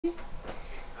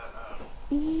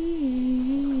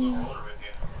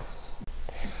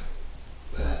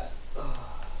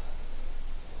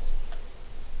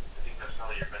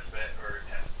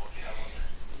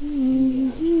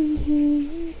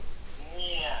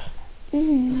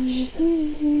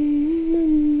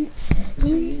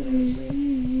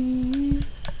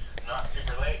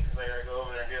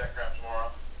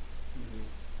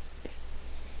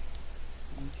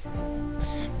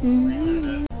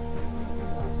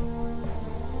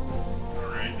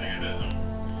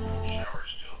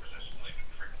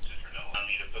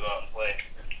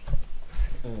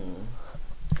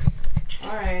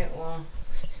Alright, well,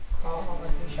 I'll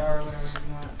let you shower whatever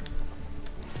you want.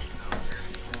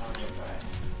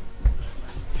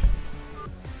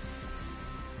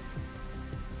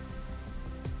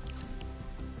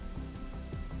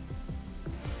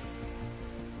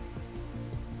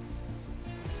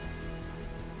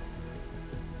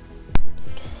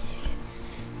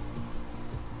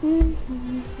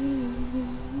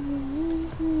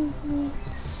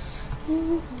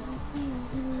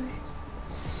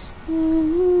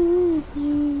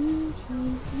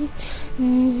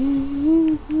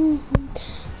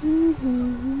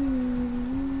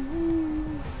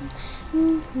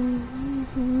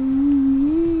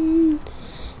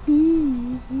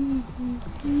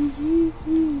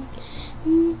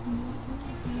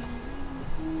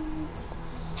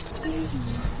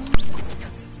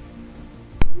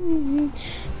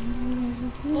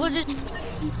 What is...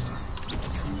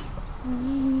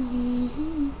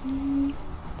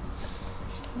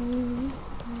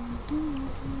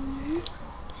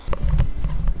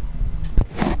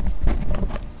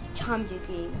 Time to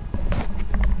game.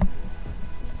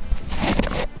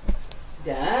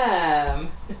 Damn.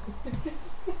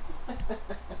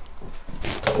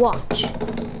 Watch. Silly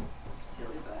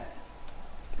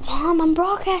butt. Mom, I'm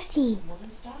broadcasting. Well,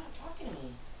 then stop talking to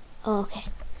me. Oh, okay.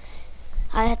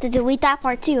 I have to delete that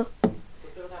part too. We'll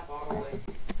throw that bottle away.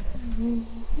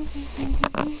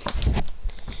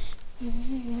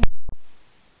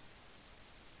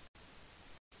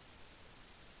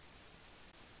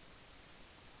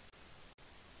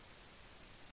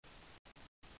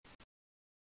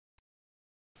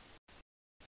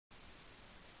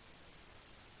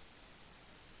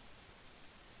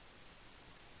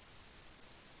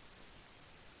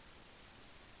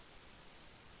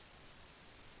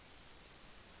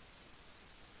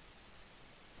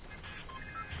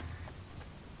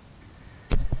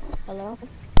 Hello?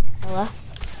 Hello?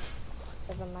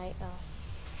 There's a mic. Oh.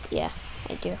 Yeah,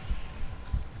 I do.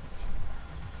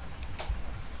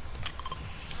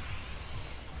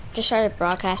 Just started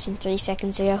broadcasting 3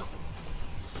 seconds ago.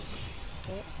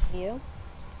 You?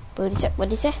 What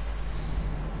did you say?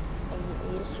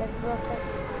 You just started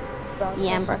broadcasting?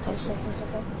 Yeah, I'm broadcasting. 3 seconds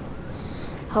ago?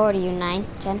 How old are you? 9?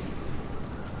 10?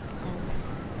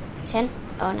 10. 10?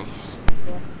 Oh, nice.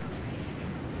 Yeah.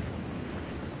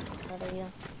 What are you?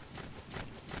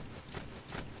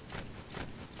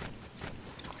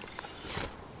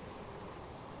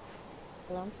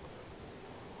 Hello?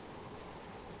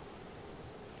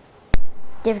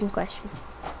 Different question.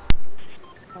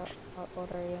 What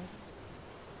old are you?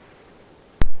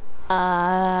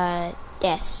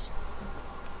 Yes.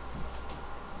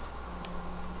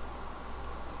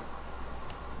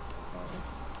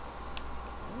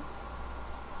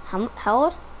 How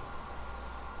old?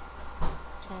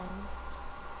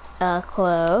 10.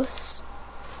 Close.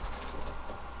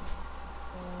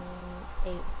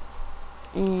 8.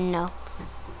 No.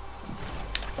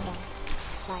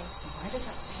 9. Why does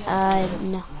that PS so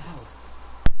No. loud?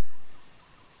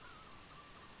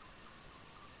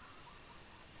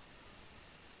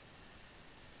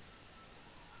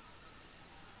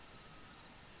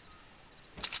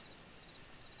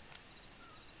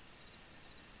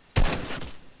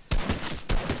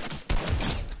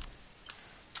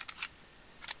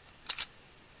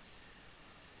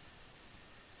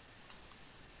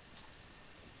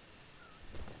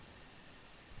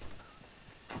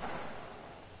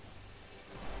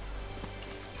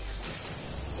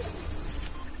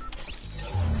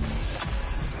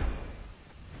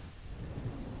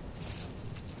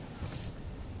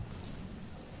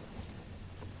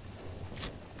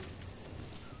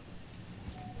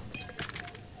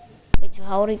 Wait, so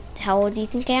how old do you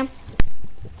think I am?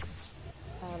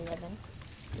 11.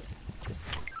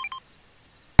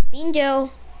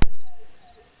 Bingo.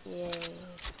 Yay.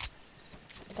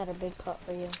 I got a big pot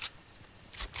for you.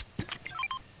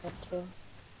 Got 2.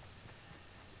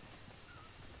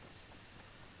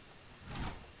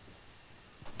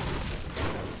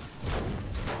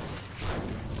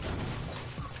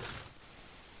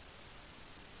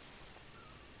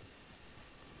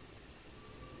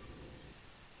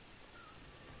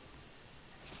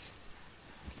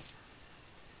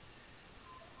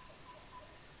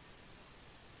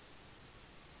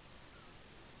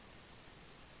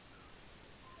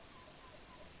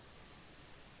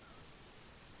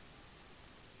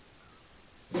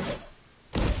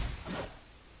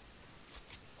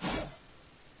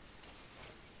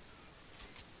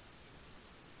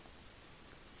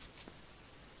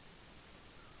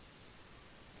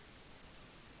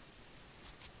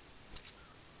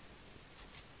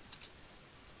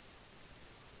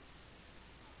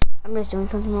 I'm just doing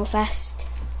something real fast.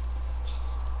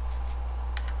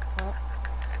 What?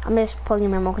 I'm just plugging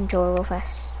my remote controller real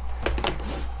fast.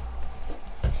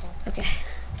 Okay.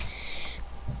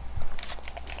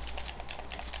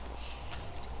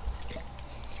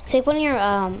 Take one of your,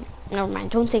 never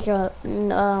mind, don't take your,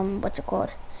 what's it called?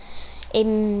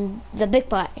 The big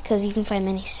pot, because you can find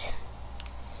minis.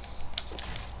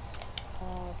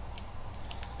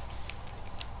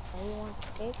 You want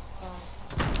cake?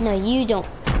 No, you don't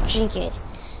drink it,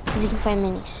 because you can find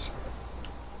minis.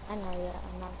 I know that.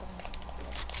 I'm not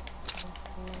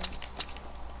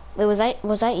gonna. Wait,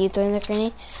 was that you throwing the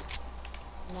grenades?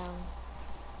 No.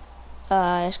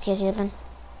 I just can't hear them.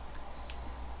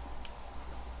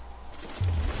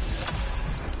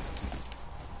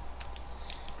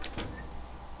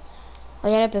 I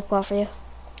got a big pot for you.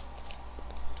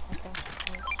 Okay.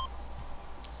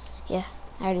 Yeah,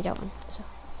 I already got one, so.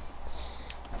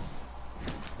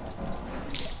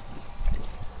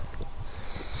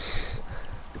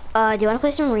 Do you want to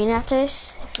play some arena after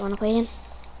this? If you want to play in?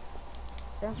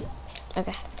 Sure.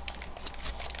 Okay.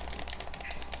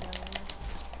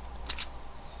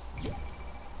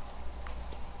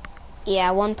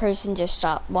 Yeah, one person just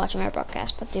stopped watching my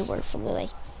broadcast, but they were for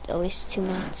like at least 2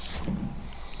 minutes.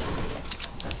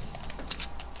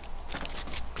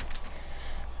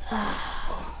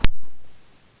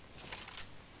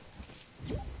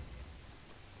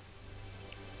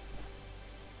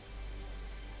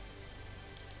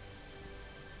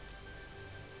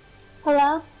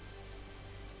 Hello?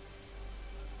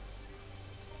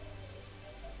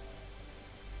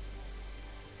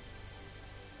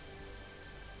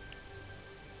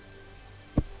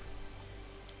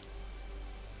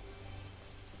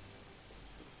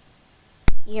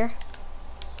 Here.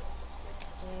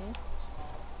 Yeah.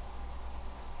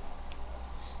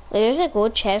 Like, there's a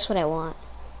gold chest. What I want.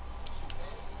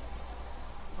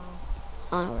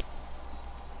 Oh,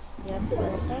 You have the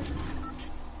battle pass?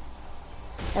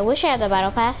 I wish I had the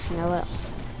battle pass. No, I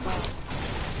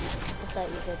thought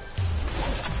you did.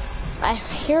 I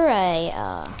hear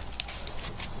a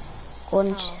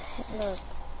golden Oh, look. chest.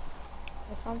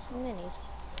 I found some minis.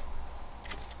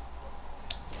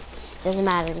 Doesn't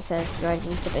matter because you already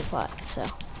used the big pot. So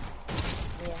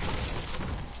Yeah.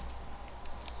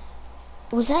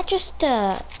 was that just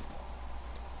Oh,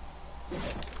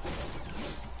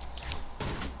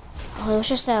 it was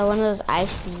just one of those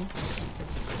ice things.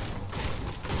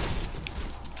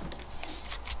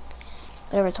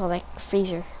 Whatever it's called, like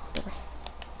freezer. Whatever.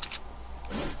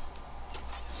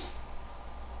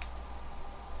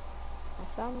 I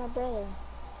found my brother.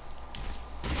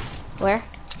 Where?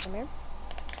 Come here.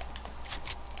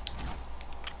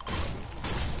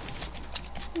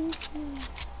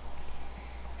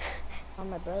 Found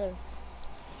my brother.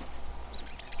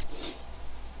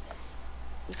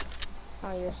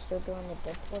 Oh, you're still doing the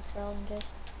Deadpool challenges?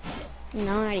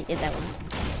 No, I already did that one.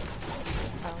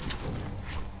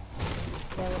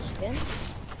 You have a skin?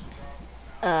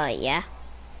 Yeah.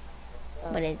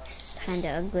 But it's kinda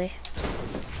ugly.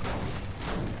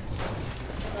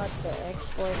 Got the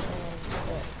X-Force and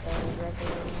the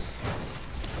regular one.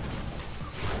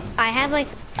 I have like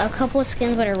a couple of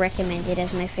skins that are recommended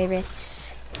as my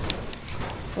favorites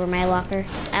for my locker.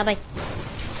 I have like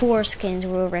 4 skins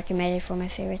were recommended for my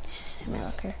favorites in my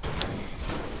locker.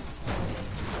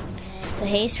 It's a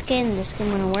Haze skin, the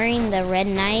skin when I'm wearing, the Red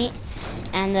Knight,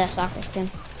 and the soccer skin.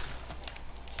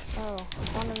 Oh, I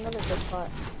found another good pot.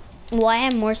 Well, I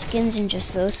have more skins than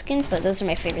just those skins, but those are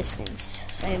my favorite skins.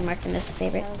 So I marked them as a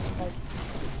favorite. I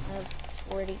have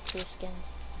 42 skins.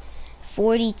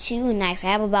 42, nice. I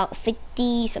have about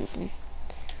 50 something.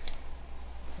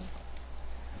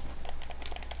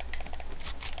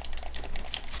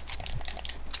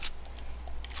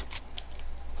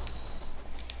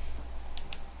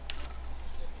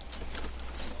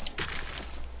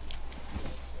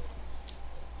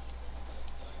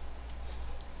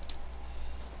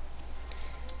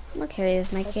 I'm gonna carry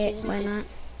this my kit, why not?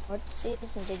 What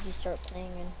season did you start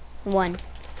playing in? 1.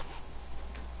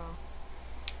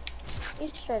 You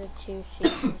started 2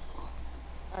 seasons.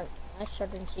 I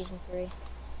started in season 3.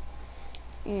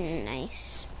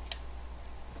 Nice.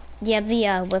 Do you have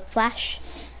the Whiplash?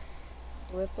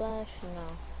 Whiplash? No.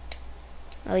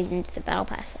 Oh, you didn't do the Battle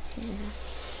Pass that season.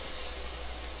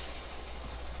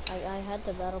 I had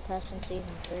the battle pass in season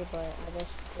 3, but I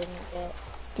just didn't get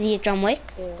Did you get John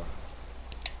Wick? to.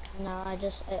 No, I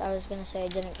was gonna say I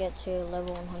didn't get to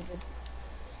level 100.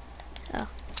 Oh.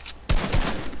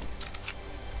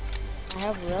 I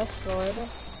have Rush Lord.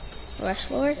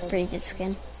 Rush Lord? Pretty good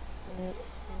skin.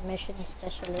 Mission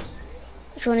Specialist.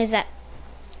 Which one is that?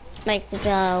 Like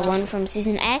the one from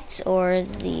season X or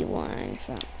the one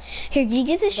from... Here, did you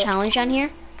get this challenge on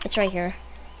here? It's right here.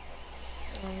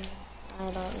 I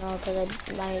don't know because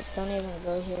I don't even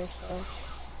go here, so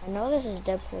I know this is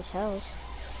Deadpool's house.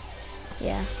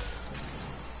 Yeah.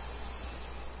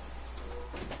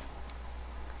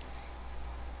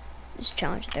 Just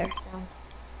challenge it there.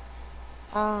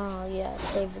 Oh yeah,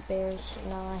 save the bears.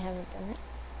 No, I haven't done it.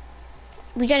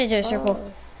 We gotta do a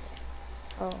circle.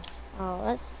 Oh,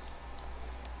 that's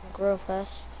grow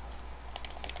fast.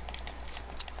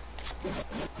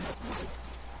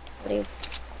 What do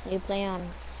you play on?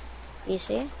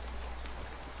 PC?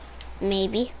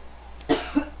 Maybe.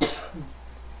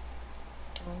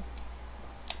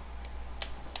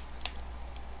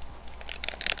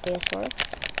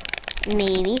 PS4?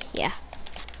 Maybe, yeah.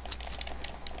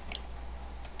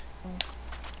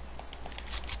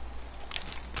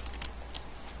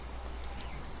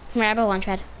 Grab a launch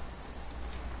pad.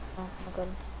 Oh, good.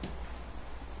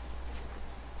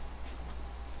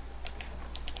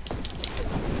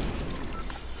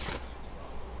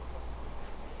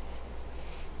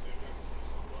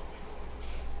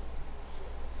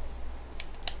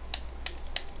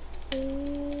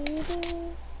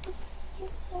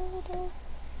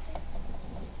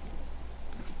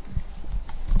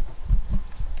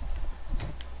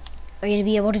 Are you gonna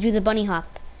be able to do the bunny hop?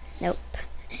 Nope.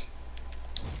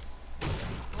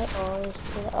 I always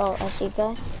do that. Oh, I see a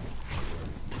guy.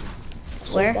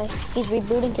 Where? He's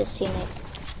rebooting his teammate.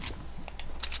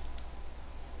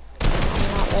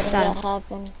 I'm not letting Got that him.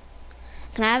 happen.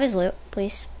 Can I have his loot,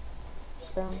 please?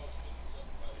 Bro.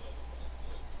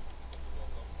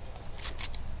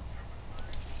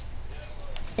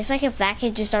 It's like if that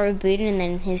kid just started rebooting and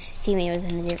then his teammate was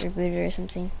gonna get rebooted or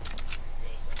something.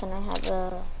 Can I have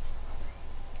the...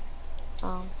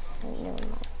 never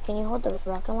mind. Can you hold the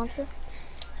rocket launcher?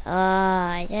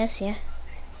 I guess, yeah.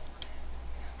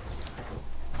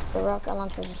 The rocket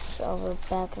launcher is over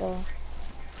back there.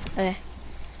 Okay.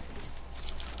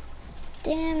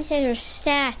 Damn, these guys are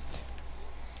stacked.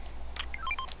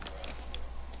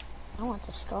 I want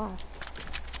the scar.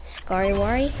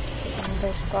 Scary-wari?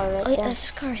 There's scar right Oh, yeah, there. a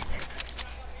scar.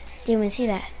 Didn't even see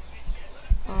that.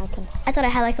 Oh, I can... I thought I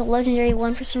had like a legendary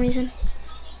one for some reason.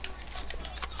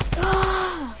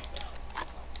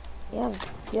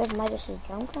 You have Midas's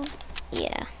drum gun?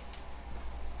 Yeah.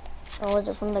 Or was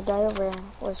it from the guy over there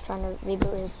who was trying to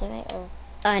reboot his teammate?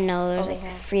 Or No, there's Over like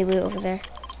here. free loot over there.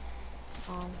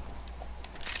 um,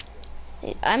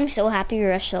 I'm so happy we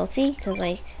rushed Salty, because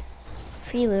like,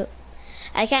 free loot.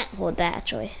 I can't hold that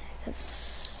actually,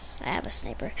 because I have a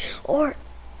sniper. Or,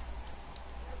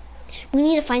 we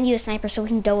need to find you a sniper so we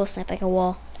can double snipe like a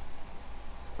wall.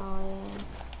 oh yeah.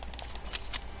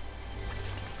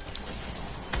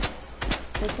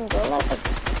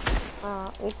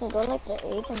 We can go like the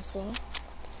agency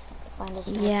to find a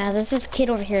sniper. Yeah, there's a kid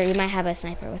over here, you might have a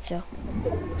sniper with you.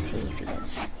 Let's see if he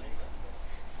does.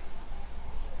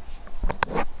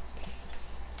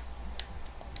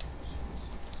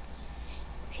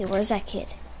 Okay, where's that kid?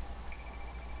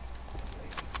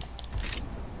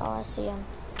 Oh, I see him.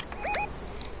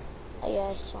 Oh, yeah,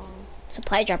 I saw him.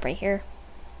 Supply drop right here.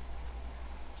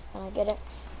 Can I get it?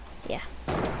 Yeah.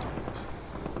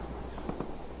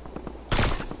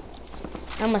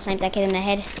 I almost sniped that kid in the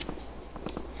head.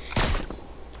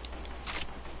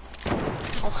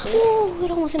 I see it. Ooh,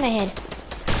 it almost hit my head.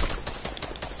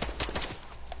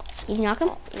 You knock him?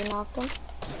 You knocked him.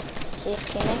 See his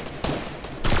teammate.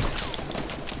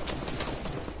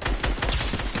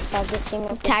 Tag this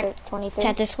teammate for Tag 23.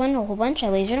 Tap this one a whole bunch. I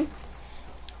lasered him.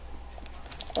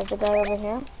 There's a guy over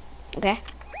here. Okay.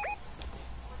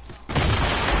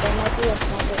 There might be a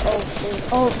sniper. Oh, shoot.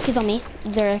 Oh, the kid's on me.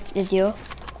 They're a duo.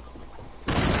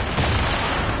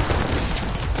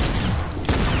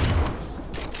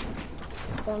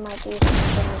 There might be a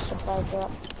sniper in the supply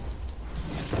drop.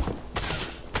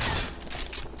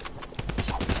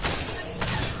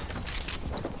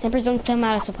 Snipers don't come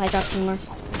out of supply drops anymore.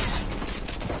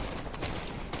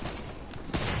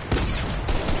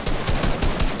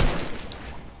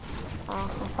 I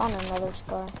found another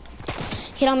scar.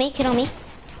 Kid on me, kid on me.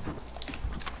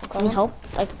 I Okay. need help,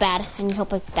 like bad. I need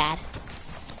help, like bad.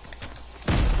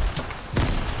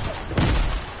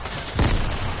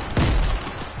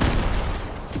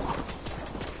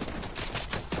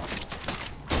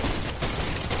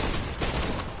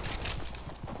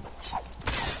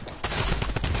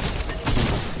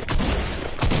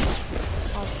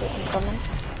 Oh shoot, I'm coming.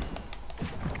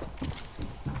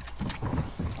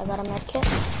 I got a med kit.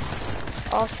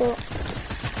 Oh shoot.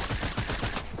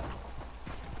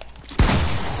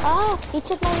 Oh, he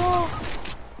took my wall.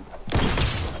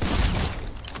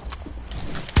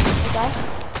 guy.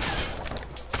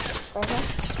 Right here.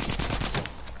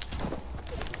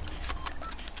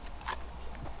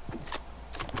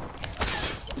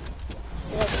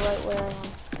 He's like right where I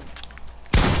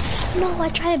am. No, I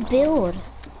tried to build.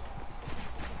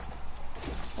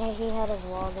 Yeah, he had his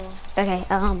wall there. Okay,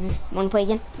 wanna play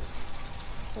again?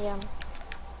 Yeah.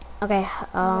 Okay,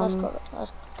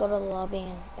 let's go to the lobby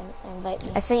and invite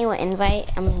me. I sent you an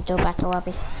invite. I'm gonna go back to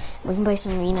lobby. We can play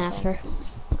some arena after.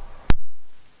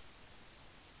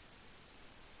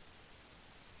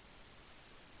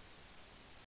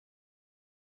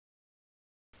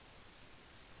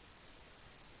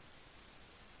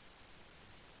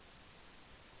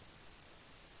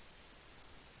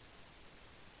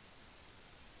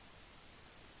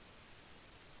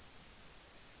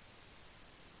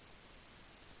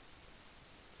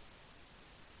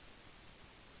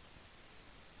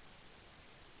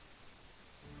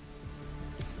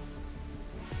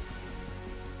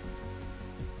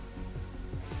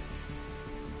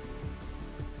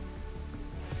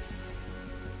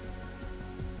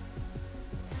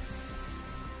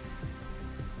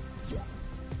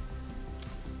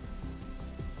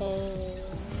 Hey.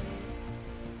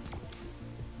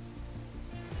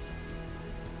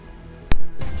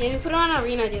 Can we put on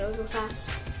arena, dude, real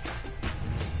fast?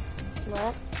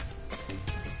 What?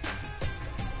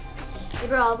 Hey,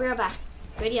 bro, I'll be right back.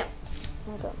 Ready up.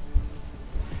 Okay.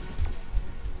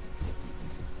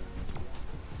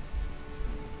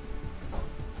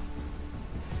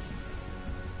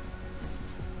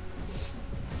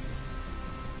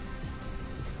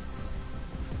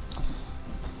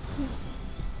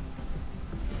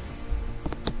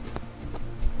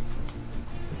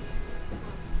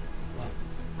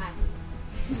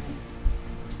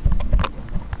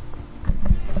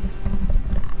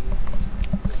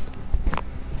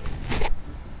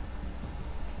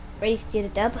 Ready to do the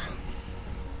dub?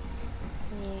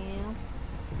 Yeah.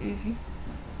 Mm-hmm.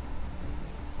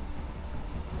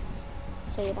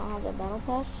 So you don't have the battle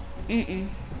pass? Mm-mm.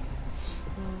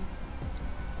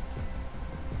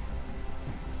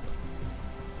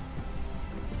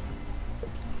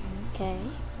 Okay.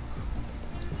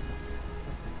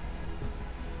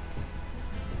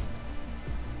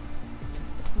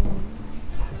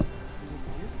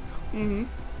 Mm-hmm.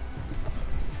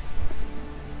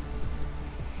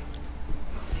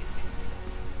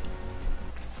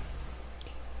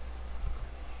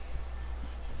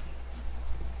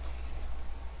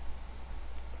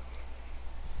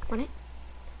 Want it?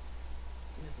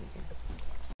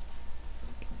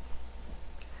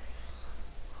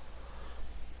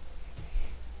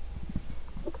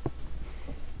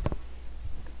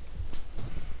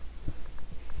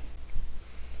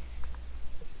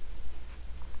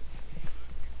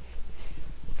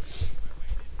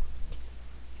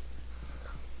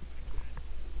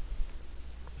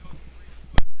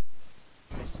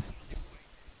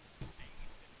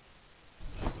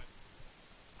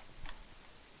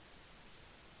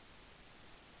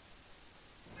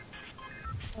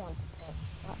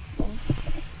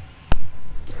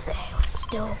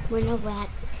 Still, we're no that.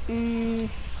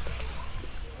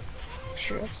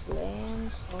 Sure. Let's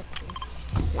land something.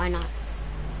 Why not?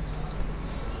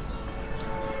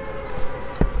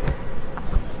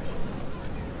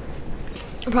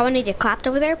 We probably need to clap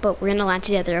over there, but we're gonna land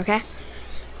together, okay?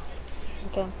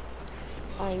 Okay.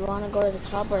 You wanna go to the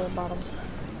top or the bottom?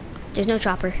 There's no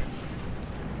chopper.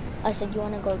 I said you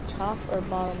wanna go top or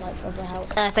bottom, like of the house.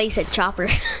 I thought you said chopper.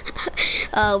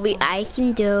 I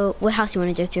can do. What house you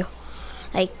want to go to?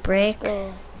 Like brick.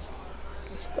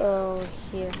 Let's go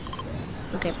here.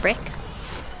 Okay, brick.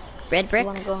 Red brick. You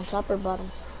wanna go on top or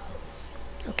bottom?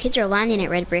 Oh, kids are landing at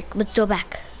red brick. Let's go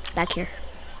back here.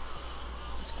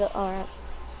 Let's go. All right.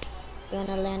 You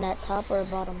wanna land at top or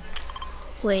bottom?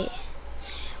 Wait.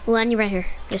 We'll land you right here.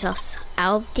 This house.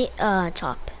 I'll the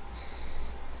top.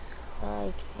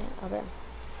 I can't. Okay.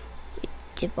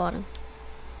 To bottom.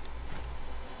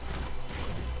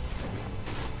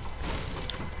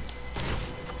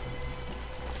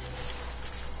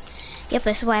 Yep,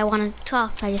 that's why I wanted to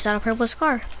top. I just got a purple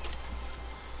scar.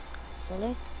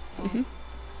 Really? Mhm.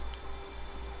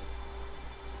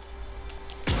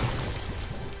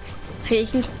 Here, you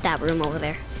can get that room over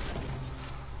there.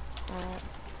 Alright.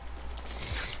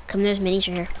 Come, there's minis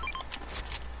right here.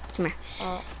 Come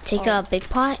here. Take a big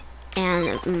pot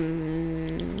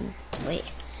and wait.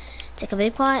 Take a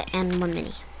big pot and one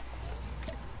mini.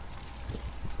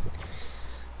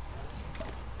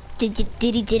 Did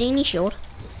he get any shield?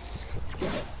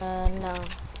 No.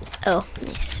 Oh,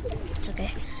 nice. It's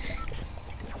okay.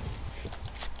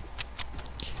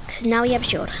 Cause now we have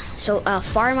shield. So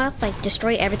farm up, like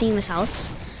destroy everything in this house,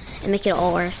 and make it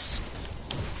all ours.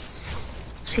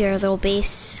 be our little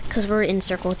base, because we're in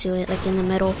circle to it, like in the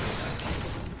middle.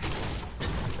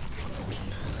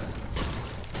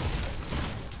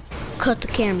 Cut the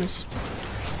cameras.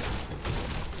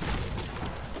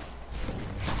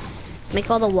 Make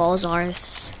all the walls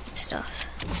ours stuff.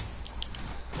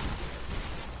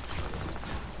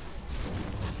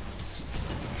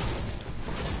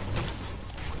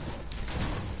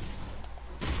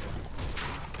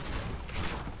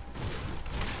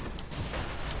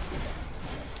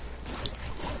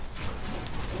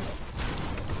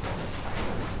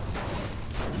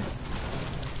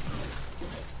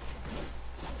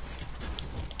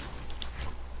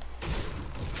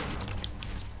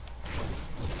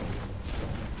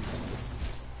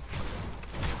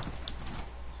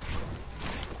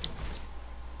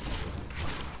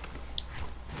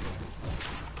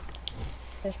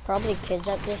 There's probably kids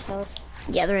at this house.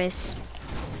 Yeah, there is.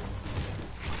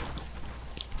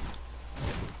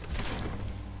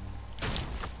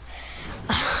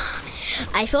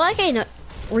 I feel like I know.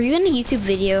 Were you in a YouTube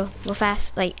video real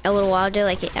fast, like a little while ago,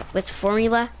 like with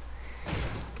formula?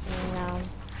 No.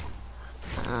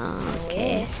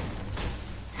 Okay.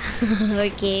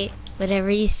 Okay,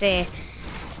 whatever you say.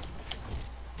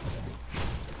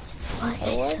 Fuck,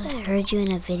 I was still heard you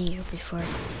in a video before.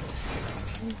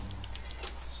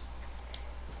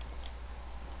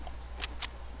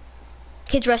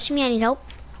 Kids rushing me, I need help.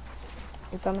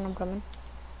 I'm coming, I'm coming.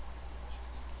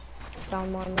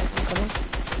 Found one, I'm coming.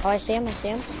 Oh, I see him, I see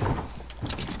him.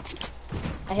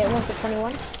 I hit one for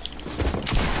 21.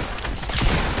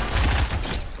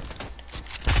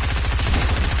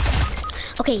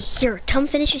 Okay, here, come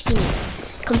finish your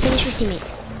teammate. Come finish your teammate.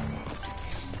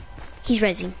 He's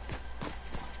rezzing.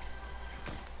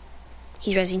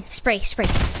 He's rezzing. Spray, spray.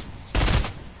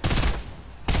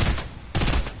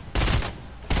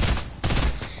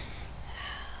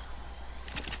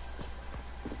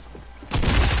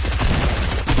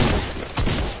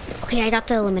 Okay, I got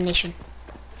the elimination.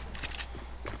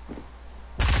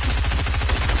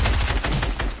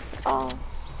 Oh.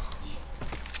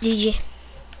 GG.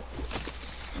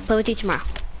 Play with you tomorrow.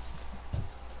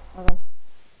 Okay.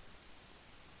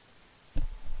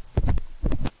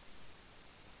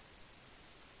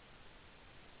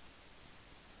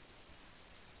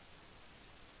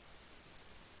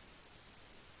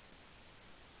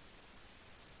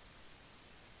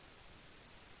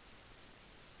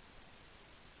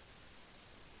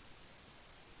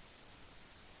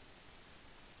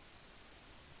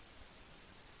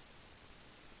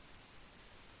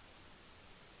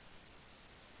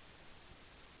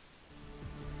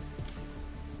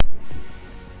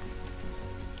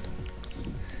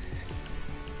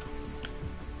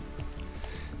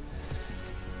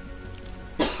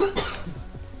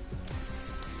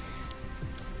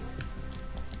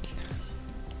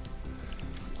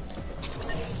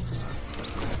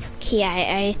 Yeah,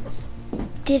 I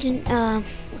didn't,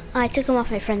 I took him off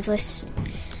my friends list.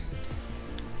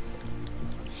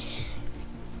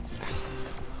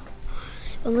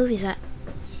 What movie is that?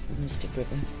 Mystic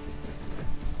River.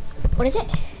 What is it?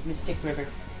 Mystic River.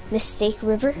 Mistake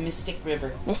River? Mystic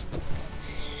River. Mystic.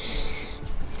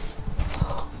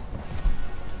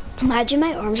 Imagine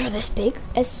my arms were this big,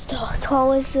 as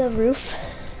tall as the roof.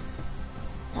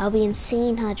 That'll be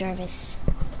insane, huh, Jarvis?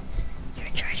 You're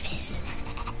Jarvis.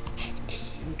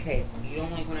 Okay, you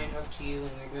don't like when I talk to you when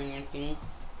you're doing your thing?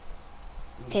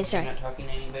 Okay, sorry. You're not talking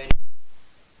to anybody?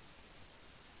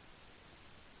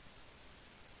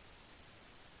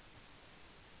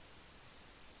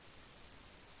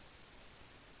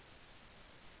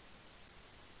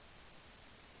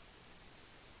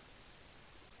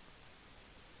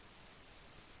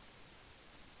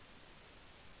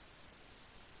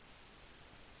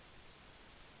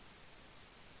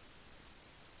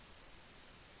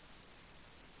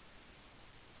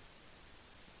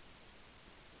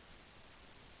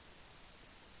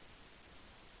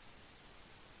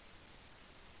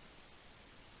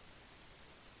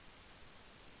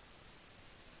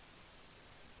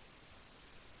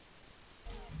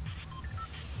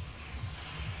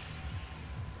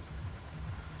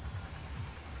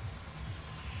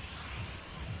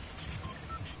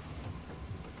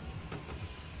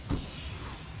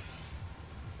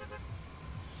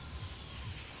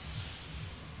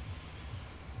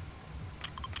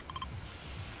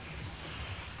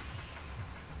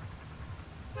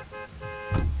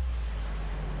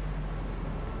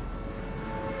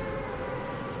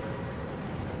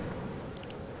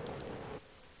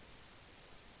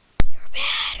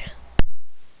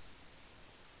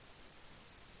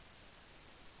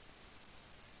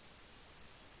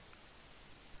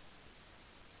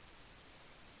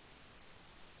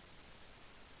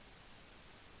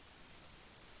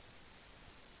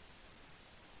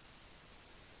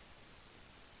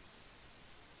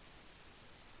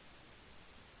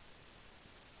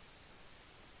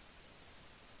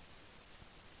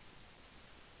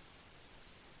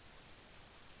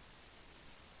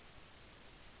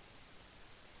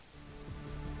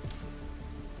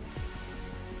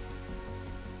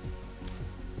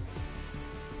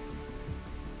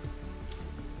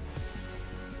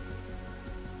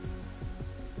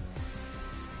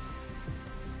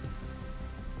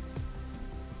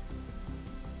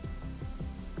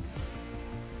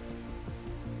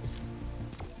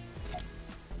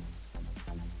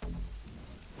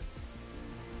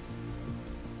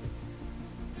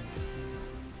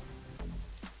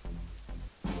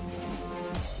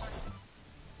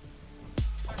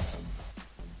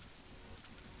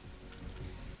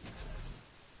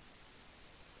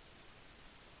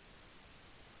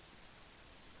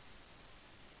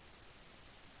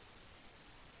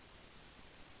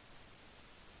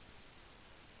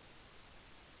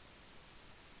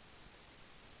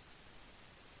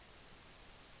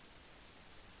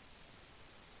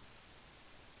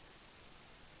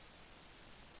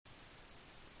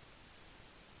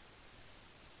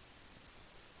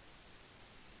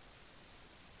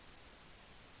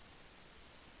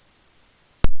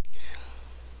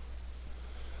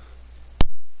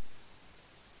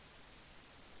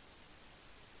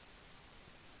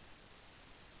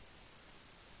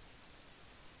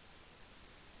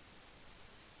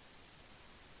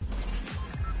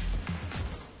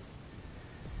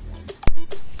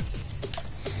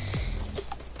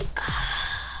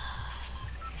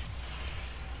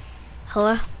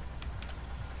 Hello?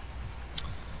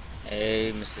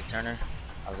 Hey, Mr. Turner.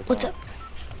 How's it What's going? up?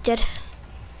 Good.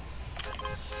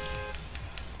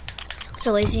 What's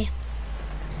up, Lazy?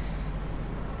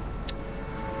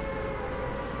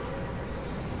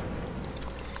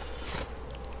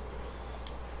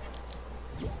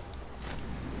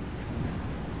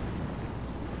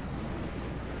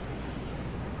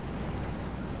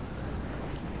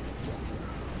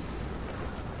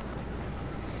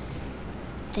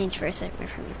 Thanks for accepting my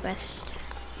friend request.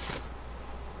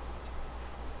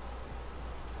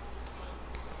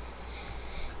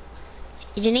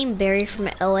 Is your name Barry from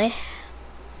LA?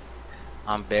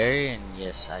 I'm Barry, and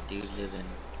yes, I do live in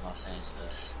Los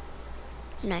Angeles.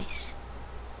 Nice.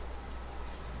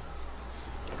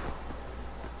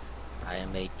 I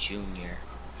am a junior.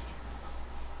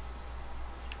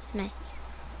 Nice.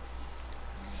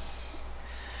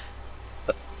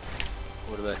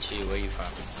 What about you? Where you from?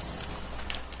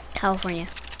 California.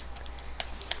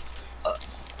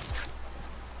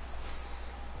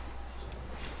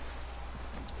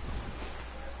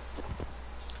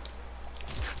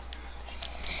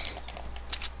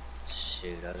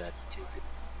 Shoot, I got 2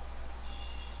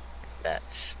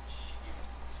 bats.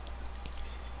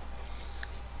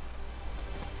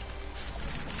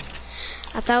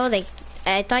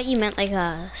 I thought you meant like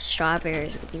a strawberry or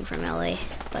something from LA,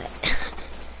 but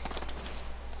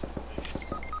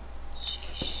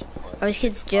Sheesh. are these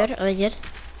kids good? Are they good?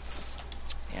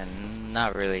 Yeah,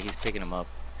 not really. He's picking him up.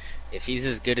 If he's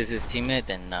as good as his teammate,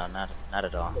 then no, not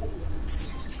at all.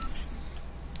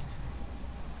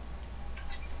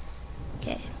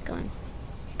 Okay, going.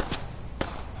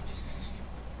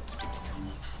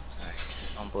 Alright,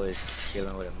 this homeboy is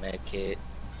killing with a med kit.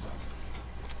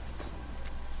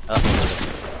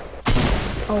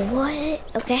 Oh, what?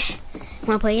 Okay.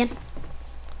 Wanna play again?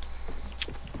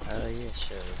 Yeah,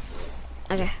 sure.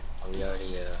 Okay. Oh, we already,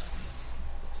 okay.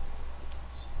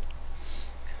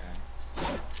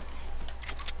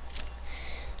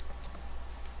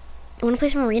 You wanna play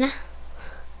some arena?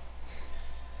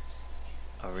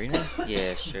 Arena?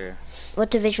 Yeah, sure.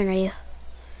 What division are you?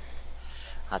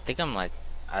 I think I'm like,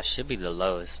 I should be the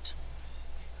lowest.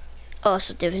 Oh,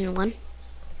 so Division 1?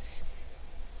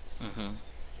 Mm-hmm.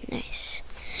 Nice.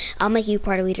 I'll make you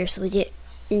party leader so we get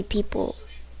with people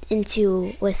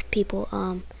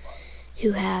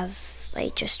who have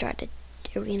like just started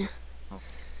arena.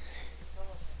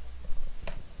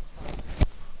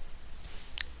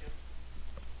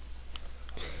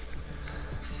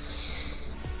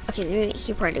 Okay, let me make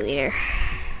you party leader.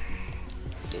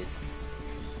 Good.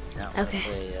 Now Okay. I'm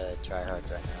gonna play try hard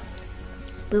right now.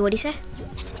 Wait, what do you say?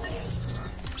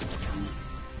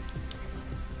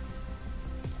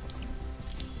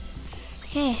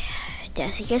 Okay,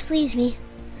 Jesse just leaves me.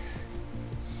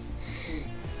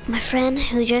 My friend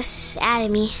who just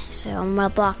added me, so I'm gonna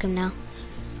block him now.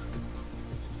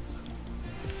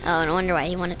 Oh, no wonder why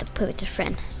he wanted to put it to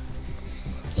friend.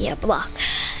 Yeah, block.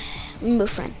 Remove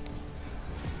friend.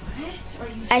 What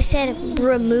are you I said saying?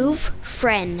 remove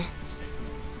friend.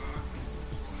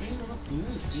 Say little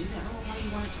things, dude. I don't know why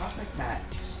you want to talk like that.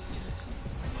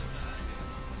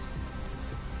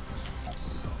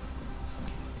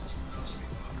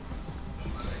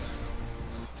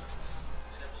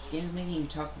 This game's making you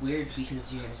talk weird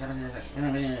because you're that's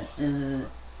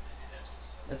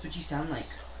what you sound like.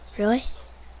 Really?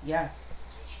 Yeah.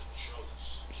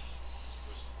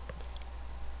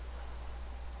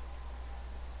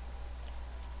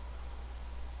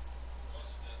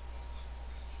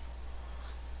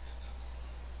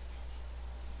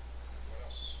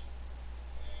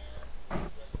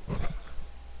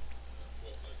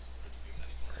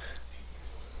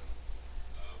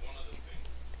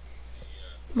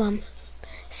 Mom.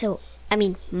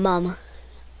 Mom.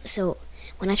 So,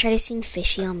 when I try to sing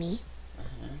Fishy on Me,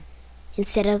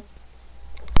 instead of...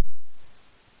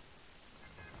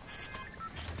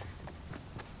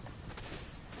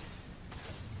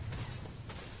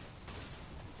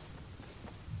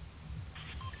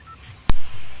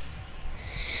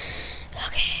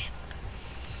 Okay.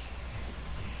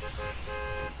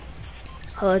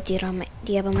 Hello, do you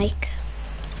have a mic?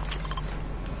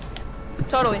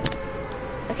 Totally.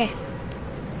 Okay.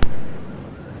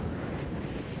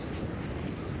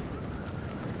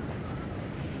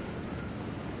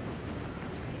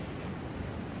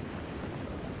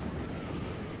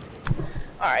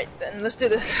 Alright, then let's do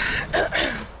this.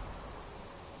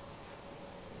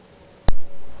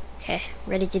 Okay,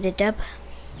 ready to do dub?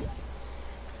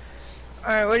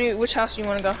 Alright, which house do you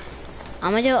wanna go?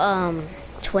 I'm gonna do,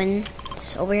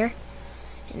 twins over here.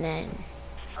 And then...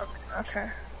 Okay.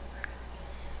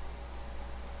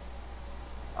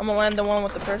 I'm gonna land the one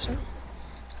with the person.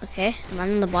 Okay, I'm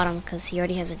on the bottom because he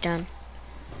already has it done.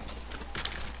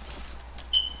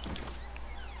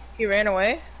 He ran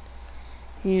away.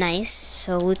 Nice.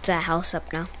 So loot that house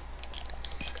up now.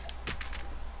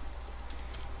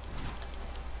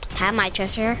 Have my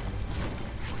chest here.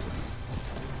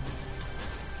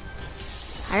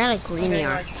 I got a green Okay,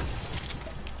 AR. gotcha.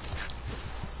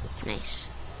 Nice.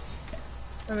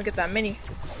 Let me get that mini.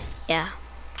 Yeah.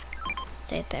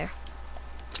 It's right there.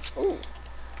 Ooh.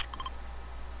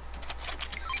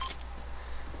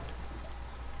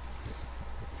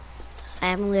 I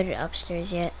haven't looted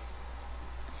upstairs yet.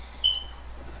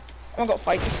 I'm gonna go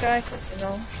fight this guy. 'Cause, you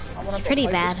know, I wanna go Pretty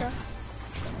fight bad. this guy.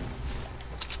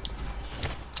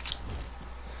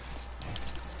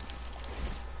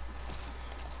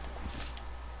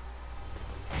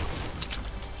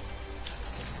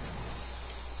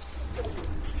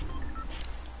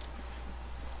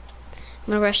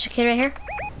 I'm gonna rush the kid right here.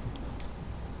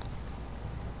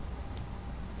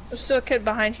 There's still a kid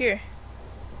behind here.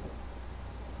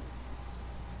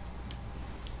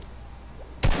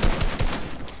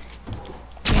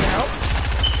 Need help?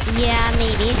 Yeah,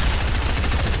 maybe.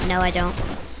 No, I don't.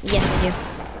 Yes, I do.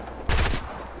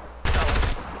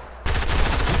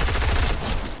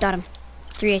 Got him.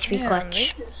 3 HP Yeah,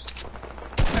 clutch.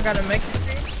 I gotta make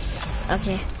it.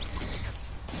 Okay.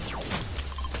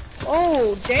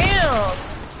 Oh, damn!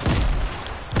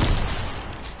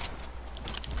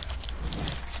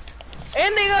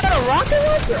 And they got a rocket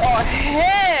launcher? Oh,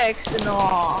 heck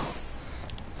no!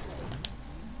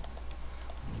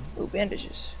 Ooh,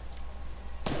 bandages.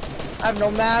 I have no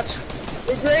match.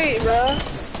 You're great, bruh.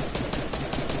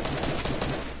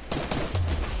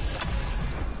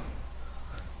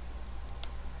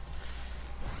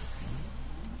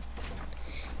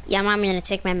 Yeah, I'm gonna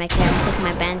take my mech. I'm taking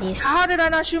my bandies. How did I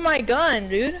not shoot my gun,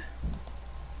 dude?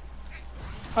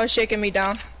 I was shaking me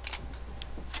down.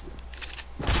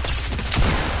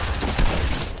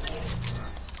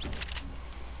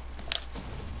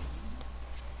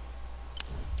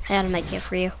 I got a mech kit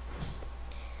for you.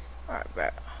 Alright,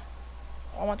 bet.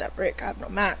 I want that brick. I have no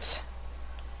mats.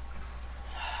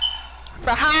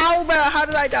 But how? But how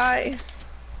did I die?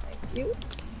 Thank you.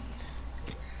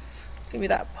 Give me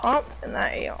that pump and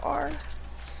that AR.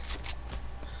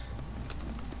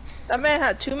 That man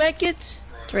had 2 medkits?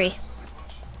 3.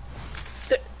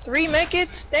 3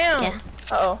 medkits? Damn. Yeah.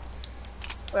 Uh oh.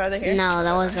 Where are they here? No,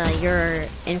 that was your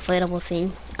inflatable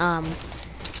thing.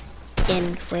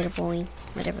 Inflatable wing,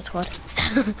 whatever it's called.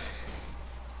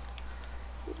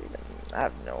 I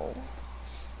have no.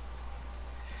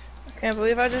 I can't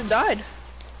believe I just died.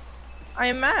 I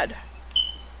am mad.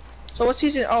 So what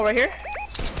season? Oh, right here.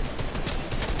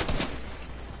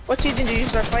 What season did you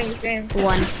start playing this game?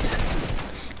 1.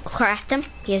 Cracked him.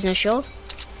 He has no shield.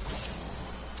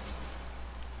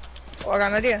 Oh, I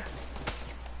got an idea.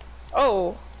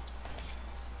 Oh.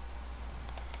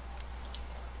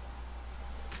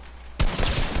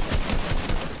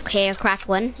 Okay, I cracked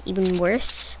 1. Even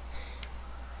worse.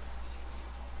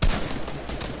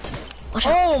 Watch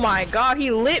out. Oh my god, he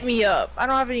lit me up. I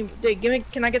don't have any. Dude, give me.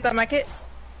 Can I get that mic hit?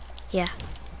 Yeah.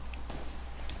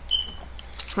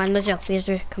 Come on, Mazzo. Please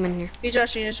come in here. He's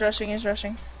rushing, he's rushing, he's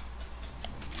rushing.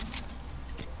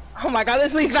 Oh my god,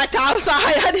 this leads back to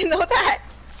outside. I didn't know that.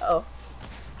 Uh oh.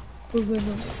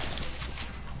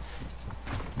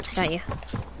 I got you.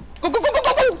 Go, go, go, go,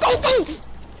 go, go, go, go!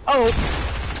 Oh.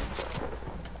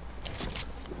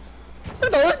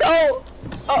 Let's go.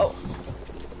 Oh.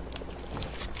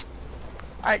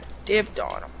 I dipped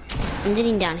on him. I'm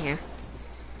getting down here.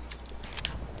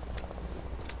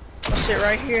 I'll sit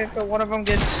right here until one of them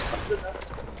gets up to the...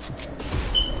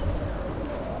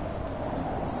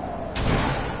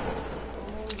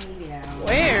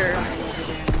 Where?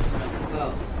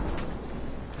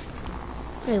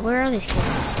 Wait, where are these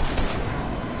kids?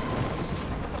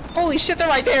 Holy shit, they're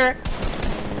right there.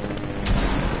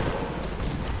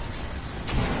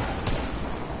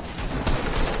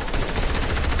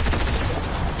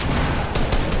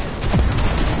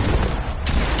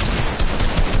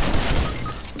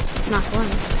 Not one.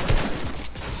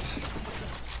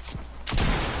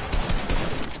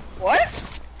 What?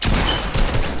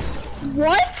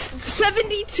 What?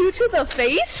 72 to the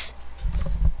face?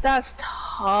 That's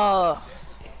tough.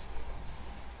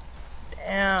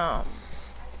 Damn.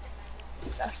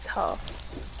 That's tough.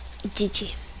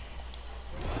 GG.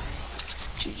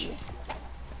 GG.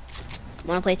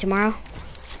 Wanna play tomorrow?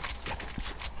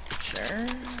 Sure.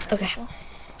 Okay.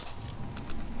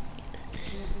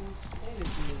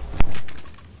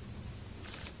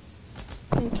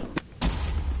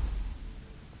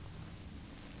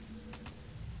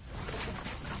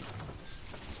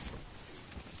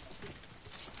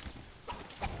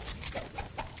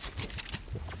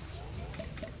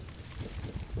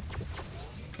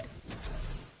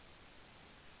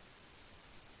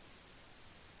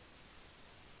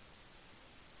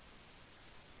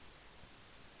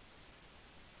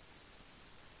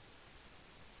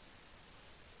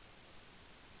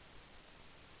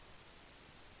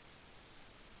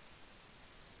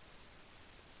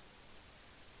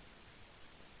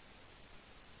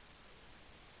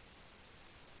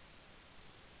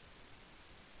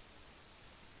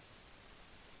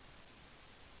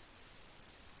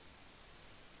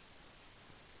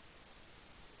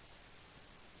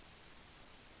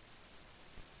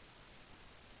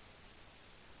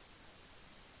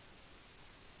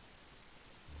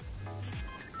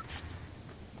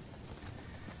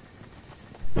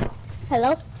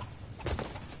 Hello?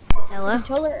 Hello?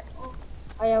 Controller.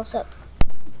 Oh yeah, what's up?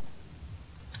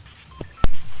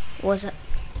 What's up?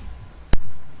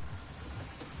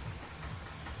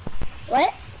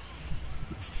 What?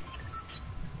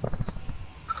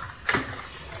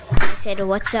 I said,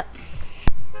 what's up?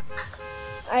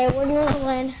 Alright, we're near the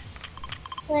land.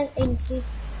 It's an agency.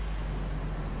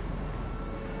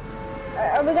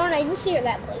 Are we going to agency or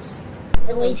that place?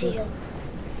 The lazy.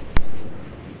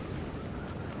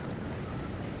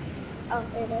 Oh,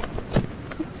 there it is.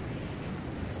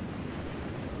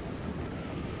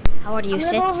 How old are you, I'm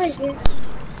gonna go over Sits? here.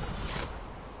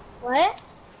 What?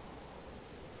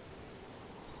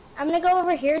 I'm gonna go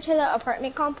over here to the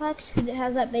apartment complex because it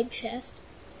has that big chest.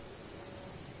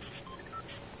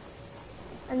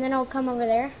 And then I'll come over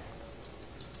there.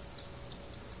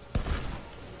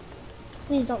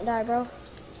 Please don't die, bro.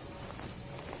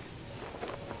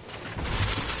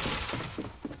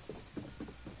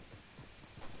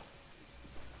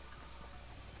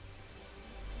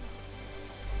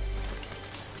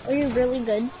 Are you really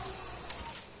good?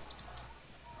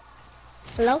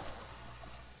 Hello?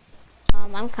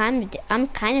 I'm kind of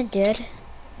good.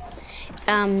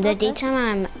 The Okay. daytime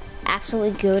I'm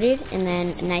absolutely goated, and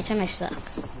then at nighttime I suck.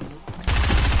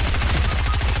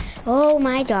 Oh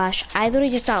my gosh, I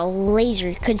literally just got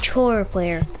lasered. Controller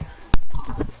player.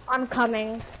 I'm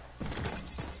coming.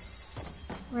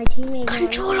 My teammate.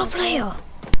 Controller player.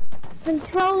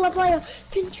 Controller player.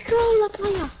 Controller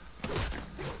player.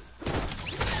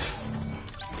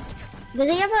 Does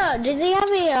he have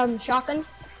a shotgun?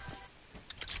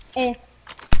 Eh.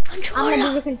 I'm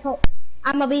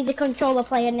gonna be the controller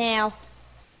player now.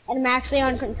 And I'm actually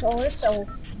on controller, so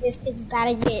this kid's about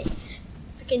to get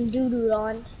freaking doo-doo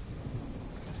on.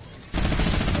 I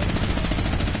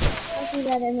see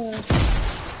that in there.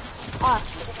 Ah,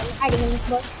 I'm hiding in this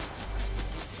bush.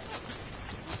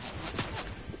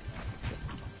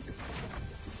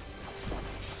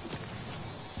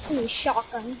 Give me a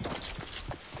shotgun.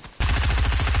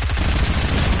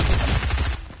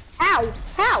 How?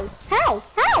 How? How?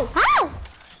 How? How?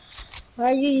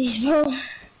 Why you use bro?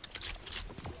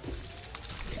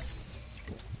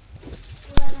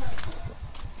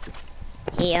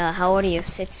 Hey, how old are you?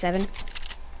 6, 7?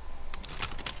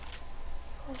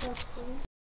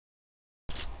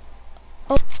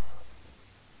 Oh.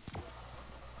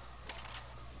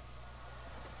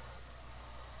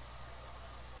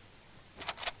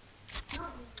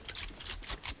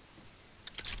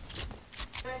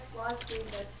 Nice last game,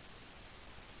 but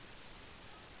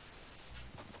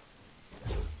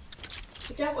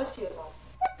that was your last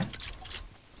one.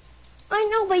 I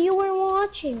know, but you weren't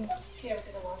watching. Okay, I'm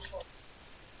gonna watch one.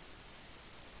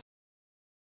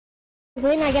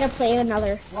 When I gotta play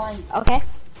another. One, Okay?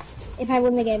 If I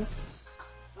win the game.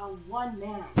 one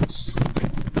match.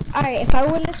 Alright, if I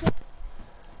win this one.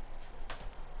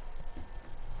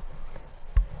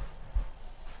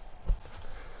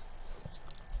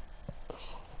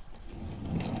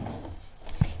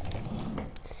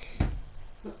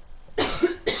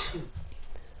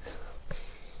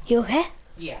 You okay?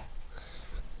 Yeah.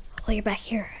 Oh, you're back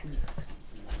here.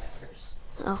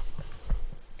 Oh.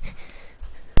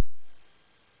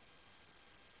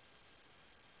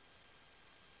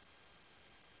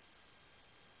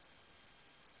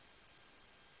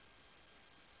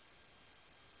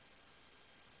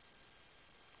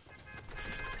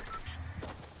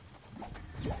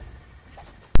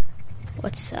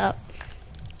 What's up?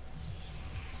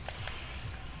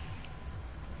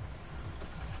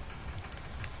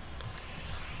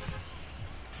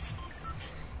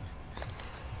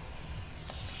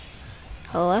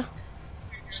 Hello?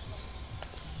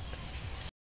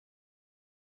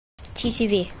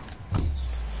 TCV.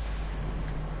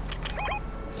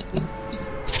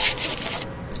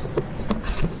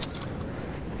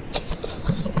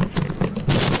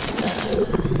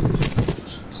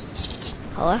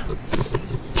 Hello?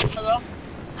 Hello?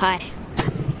 Hi.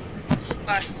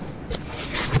 Hi.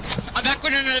 I'm back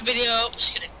with another video.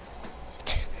 Just kidding.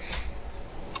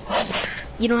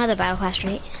 You don't have the battle pass,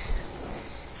 right?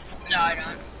 No, I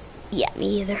don't. Yeah,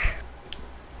 me either.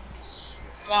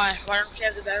 Why? Why don't you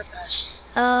have the battle pass?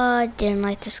 Didn't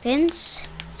like the skins.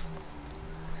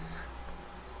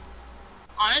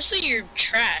 Honestly, you're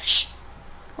trash.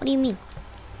 What do you mean?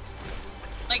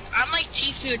 Like, I'm like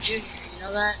T-Field Jr., you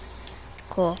know that?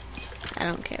 Cool. I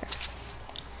don't care.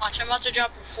 Watch, I'm about to drop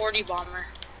a 40 bomber.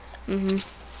 Mm-hmm.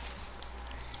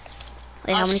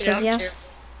 Wait, how many kills do you have?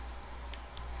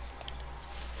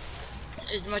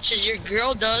 As much as your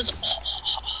girl does.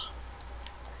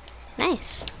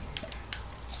 Nice.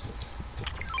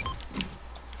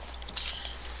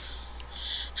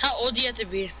 How old do you have to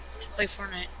be? to play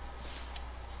Fortnite?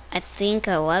 I think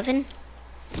 11.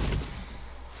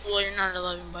 Well, you're not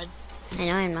 11, bud. I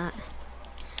know I'm not.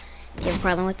 You have a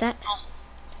problem with that?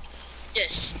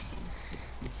 Yes.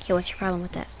 Okay, what's your problem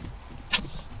with that?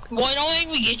 Boy, don't make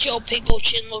me get your pickle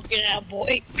chin looking at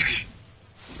boy.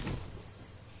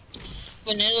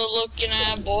 Vanilla looking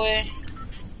at boy.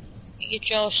 You get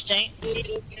your stank booty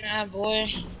looking at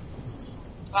boy.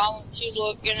 Problem 2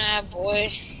 looking at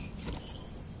boy.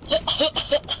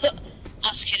 I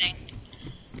was kidding.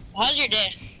 How's your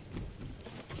day?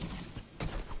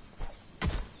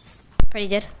 Pretty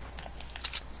good.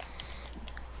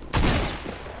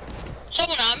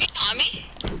 Someone on me? On me?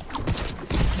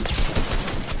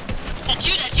 That's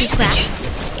you, that's you, He's that's cracked.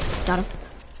 you. Got him.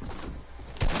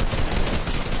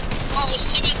 Oh, his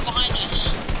teammate's behind us.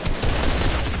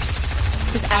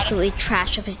 Was absolutely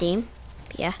trashed up his team.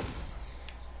 But yeah.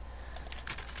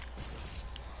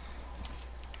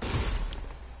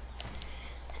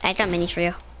 I got minis for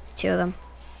you. 2 of them.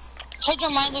 Hold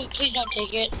your mind, Luke, please don't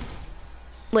take it.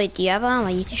 Wait, do you have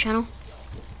my YouTube channel?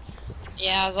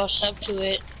 Yeah, I'll go sub to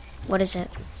it. What is it?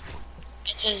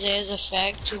 It says there's a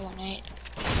fact 218.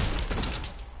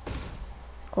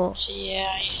 Cool. So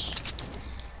yeah.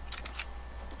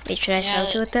 Wait, should I sub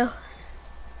to it though?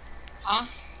 Huh?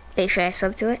 Wait, should I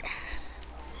sub to it?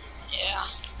 Yeah.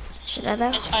 Should I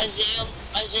though? It's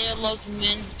Isaiah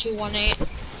Loveman 218.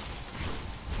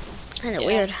 Kinda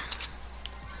weird.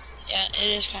 Yeah, it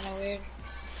is kind of weird.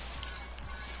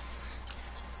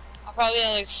 I probably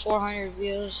have like 400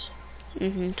 views.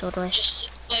 Totally. Just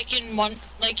like in 1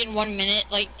 minute,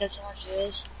 like that's how much it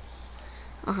is.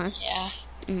 Yeah.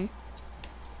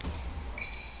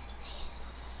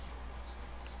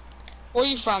 Where are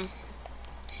you from?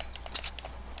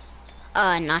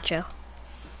 Nacho.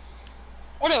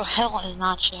 What the hell is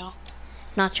Nacho?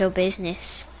 Nacho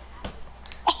business.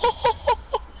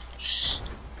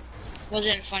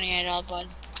 Wasn't funny at all, bud.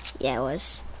 Yeah, it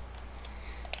was.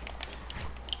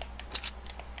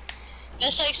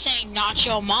 That's like saying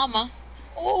Nacho Mama.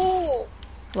 Oh.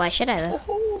 Why should I though?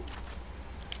 Oh.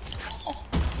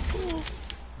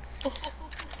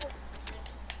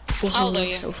 How old are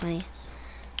you? So funny.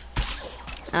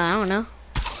 I don't know.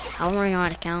 I don't really know how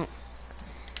to count.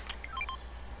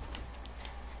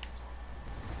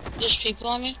 There's people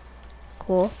on me?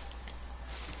 Cool.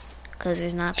 Cause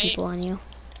there's not Are you- people on you.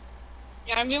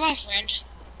 You wanna be my friend?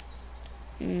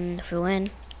 If we win.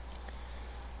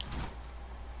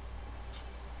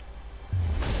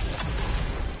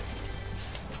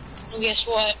 Well, guess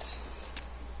what?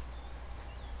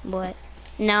 What?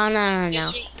 No.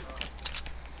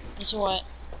 Guess what?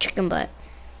 Chicken butt.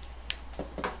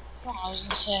 Oh, I was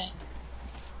gonna say.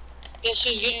 Guess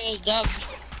who's getting this dub?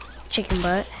 Chicken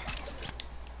butt.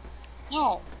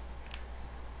 No.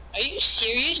 Are you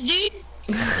serious, dude?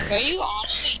 Are you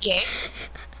honestly gay?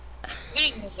 I'm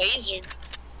getting lasered.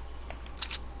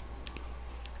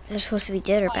 Is it supposed to be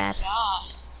good or Oh my bad?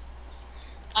 God.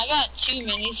 I got 2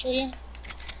 minis for you.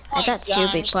 Oh I my got 2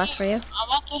 God, big plus for you.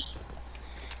 I'm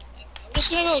just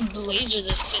gonna go laser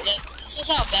this kid. This is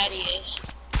how bad he is.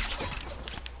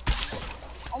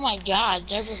 Oh my God,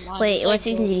 never mind. Wait, It's what like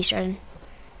season gold. did he start in?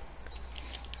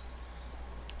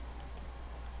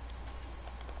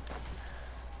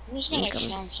 I'm just gonna Incoming.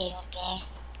 kill him so I don't die.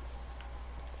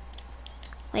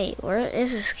 Wait, where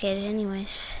is this kid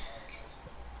anyways?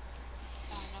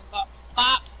 I don't know, but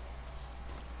pop.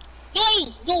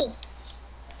 No!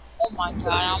 Oh my God,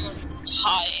 I'm gonna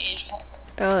die.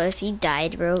 Bro, if he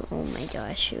died, bro, oh my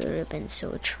gosh, it would have been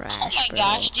so Oh trash, my bro.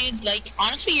 gosh, dude. Like,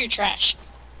 honestly, you're trash.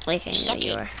 Like I know Suck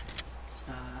you it. are.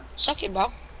 Suck it,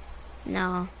 bro.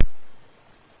 No.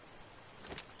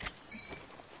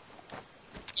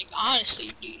 Like,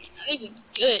 honestly, dude, you're not even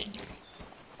good.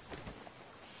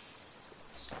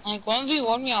 Like,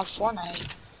 1v1 me on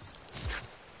Fortnite.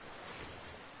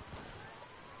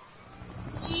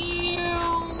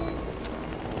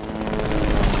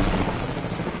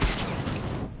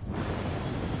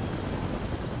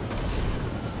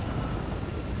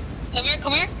 Come here,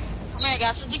 come here. Come here, I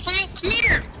got something for you. Come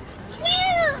here. Come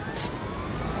here.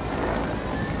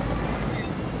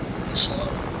 Sure.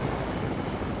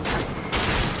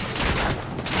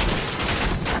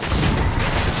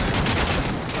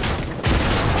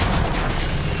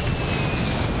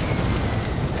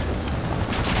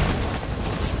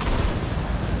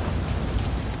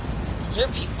 Is there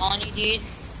people on you, dude?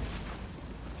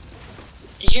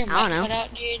 Is your mic I don't know. cut out,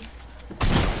 dude?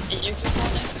 Is there people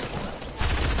on there?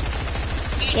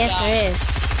 Good Yes, job. there is.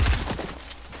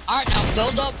 Alright, now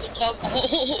build up and tell.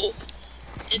 Oh,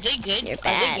 is they good? You're Are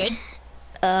bad. they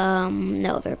good?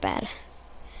 No, they're bad.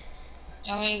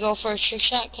 You want me to go for a trick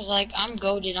shot? Cause like I'm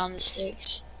goated on the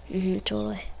sticks.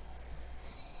 Totally.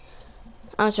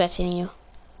 I'm expecting you.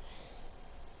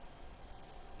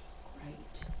 Right.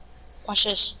 Watch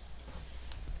this.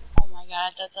 Oh my god,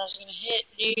 I thought that was gonna hit,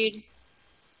 dude.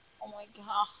 Oh my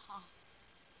god.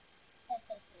 Oh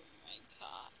my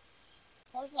god.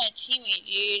 Where's my teammate,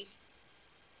 dude?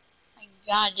 My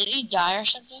god, did he die or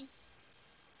something?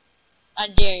 I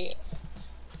dare you.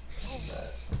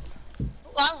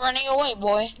 Ooh, I'm running away,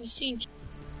 boy. You see?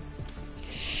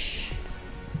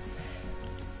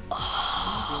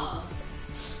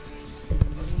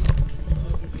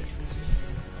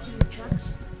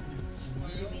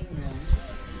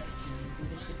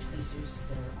 Tweezers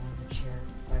that are on the chair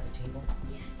by the table.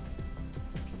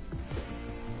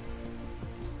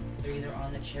 They're either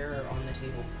on the chair or on the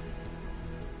table.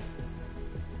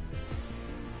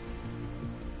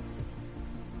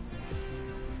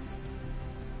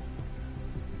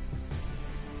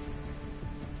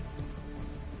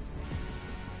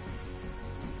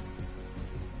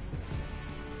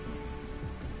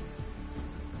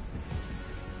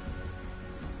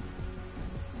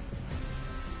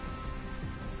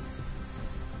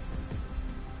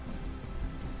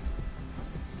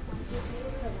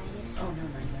 Oh, never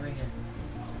mind. They're right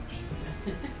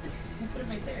here. Put them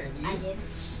right there. You? I did.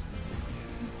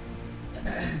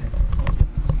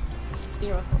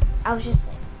 You're welcome. I was just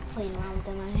like playing around with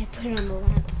them and I put it on the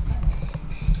lap.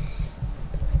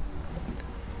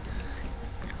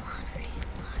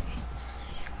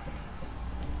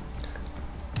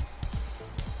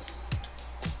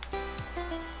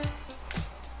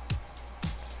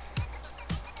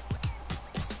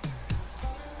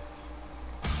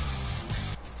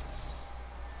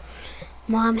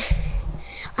 Mom,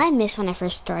 I miss when I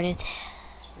first started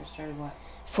First started what?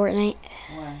 Fortnite.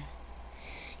 Why?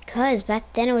 Cause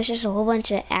back then it was just a whole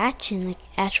bunch of action, like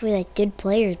actually like good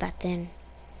players back then.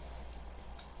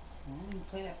 Well, you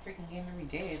play that freaking game every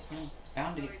day. It's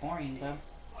bound to get boring, bub.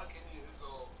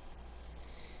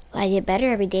 But I get better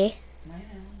every day. I know,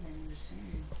 I'm just saying.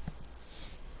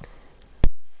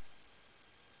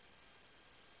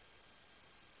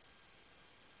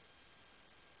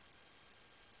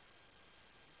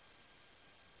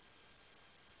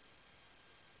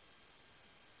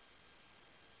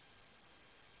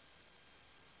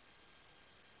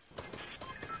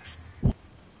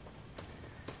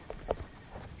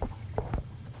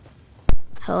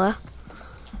 Hello?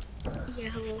 Yeah,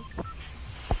 hello.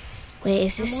 Wait,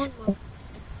 is this?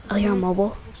 Oh, you're on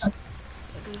mobile?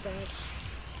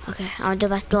 Okay, I'll go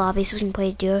back to the lobby so we can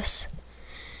play duos.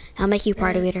 I'll make you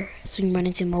party leader so we can run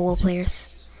into mobile players.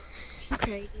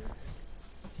 Okay.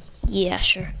 Yeah,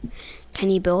 sure.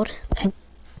 Can you build? Not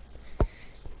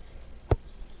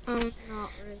really.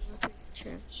 Pretty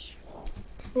trash.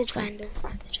 It's fine.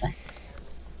 It's fine.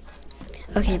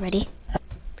 Okay, ready?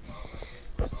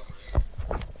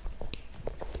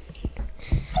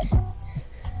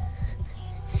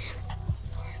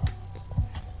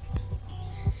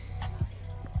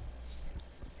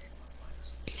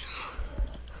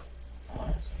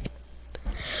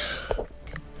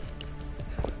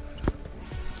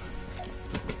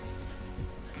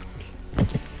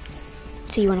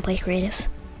 So you want to play creative?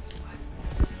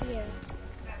 Yeah.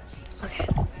 Okay.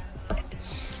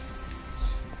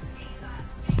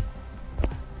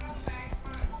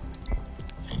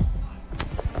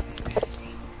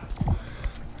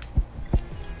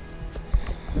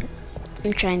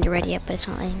 I'm trying to ready up, but it's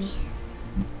not letting me.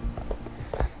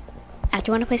 I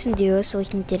do want to play some duos so we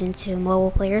can get into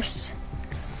mobile players.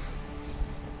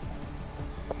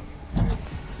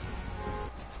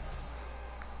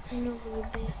 No,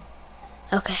 baby.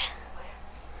 Okay.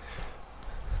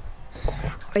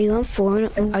 Are you on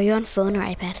phone? Are you on phone or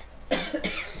iPad?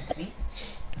 Me?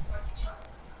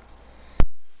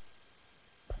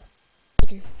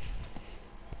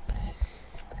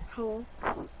 Hello.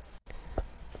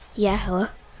 Yeah, hello.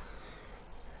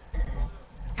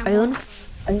 I'm Are you on?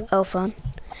 phone. Oh, phone.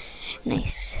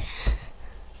 Nice.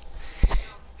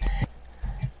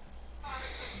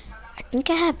 I think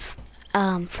I have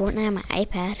Fortnite on my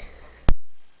iPad.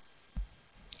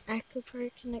 I could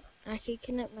probably connect. I could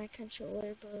connect my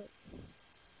controller, but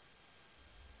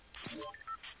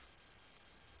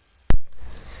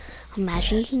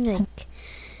Imagine you can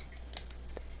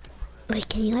like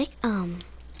can you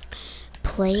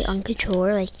play on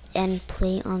controller and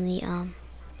play on the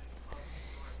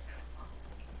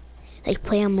like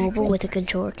play on mobile with the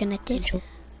controller connected?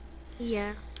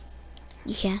 yeah.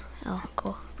 You can? Oh,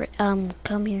 cool.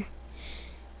 Come here.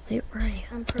 Wait, where are you?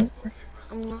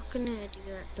 I'm not gonna do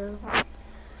that though.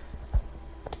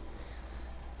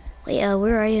 Wait,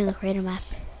 where are you in the creator map?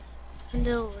 In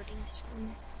the loading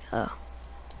screen. Oh.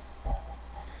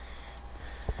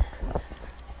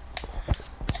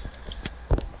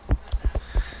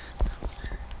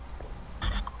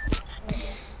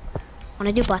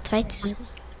 Wanna do bot fights?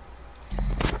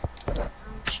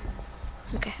 Sure.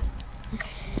 Okay.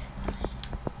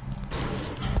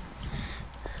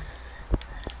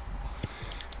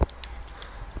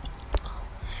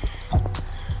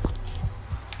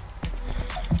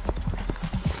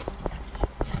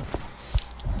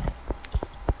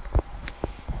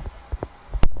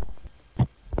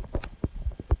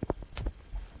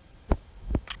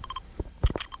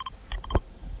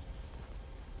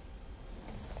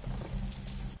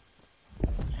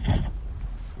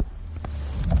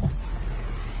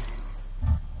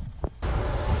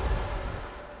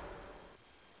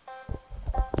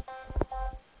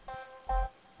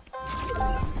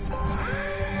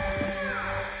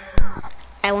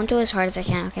 I won't do as hard as I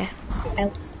can, okay?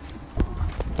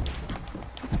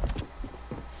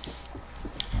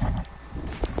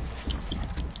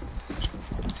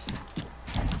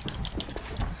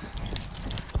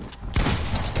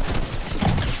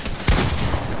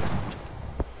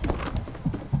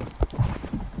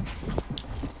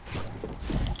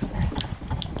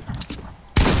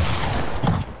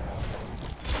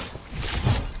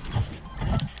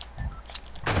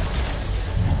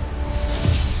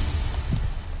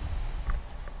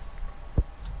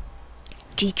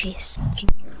 GG's.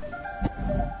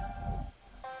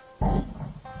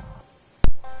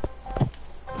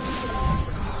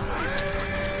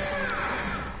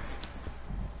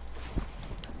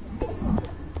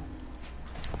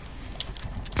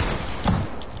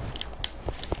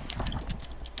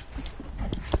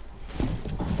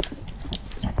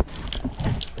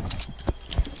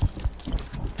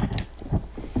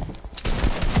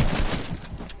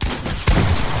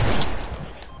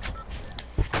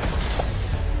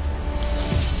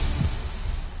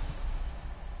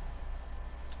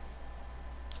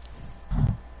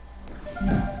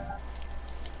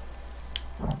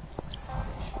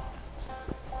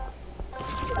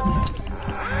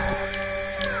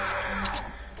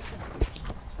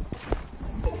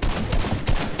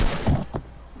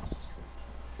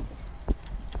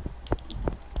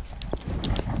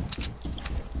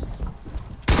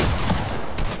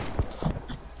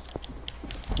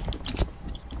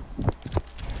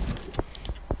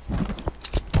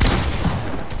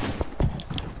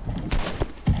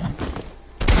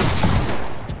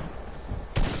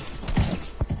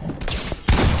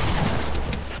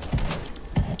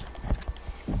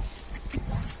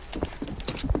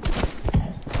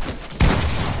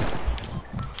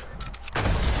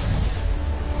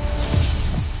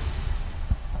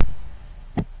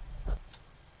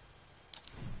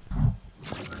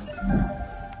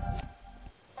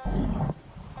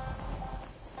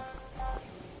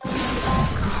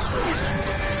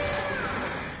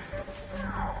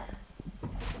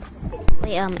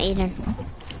 Wait, Aiden.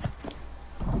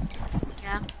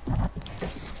 Yeah.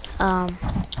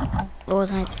 What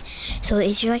was I? So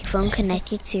is your like phone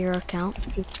connected to your account?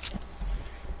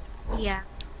 Yeah.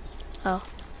 Oh.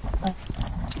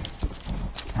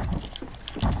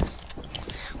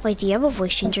 Wait, do you have a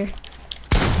voice changer?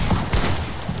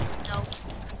 No.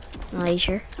 No, are you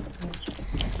sure?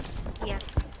 Yeah.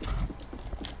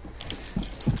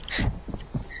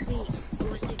 Wait,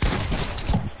 was it?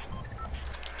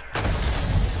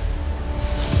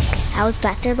 I was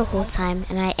back there the whole time,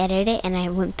 and I edited it, and I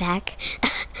went back.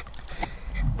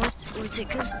 Was it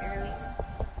cause earlier?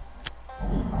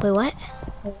 Wait, what?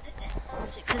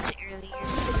 Was it cause earlier?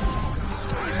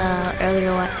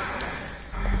 Earlier what?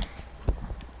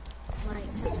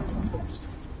 Like, cause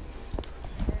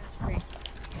like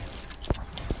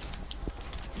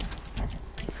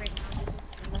right now, does it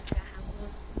seem like I have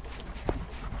one?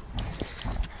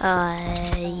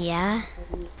 Yeah.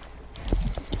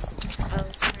 Oh,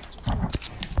 it's purchased.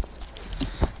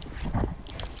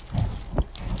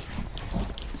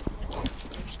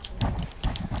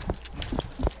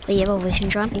 Wait, you have a voice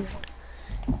changer on?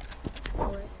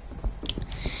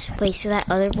 Wait, so that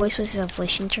other voice was a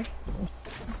voice changer?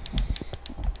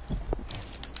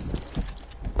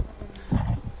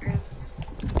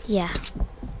 Yeah.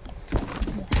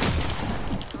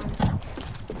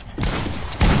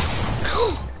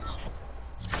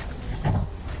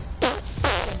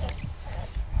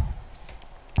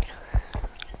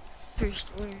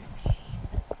 First word.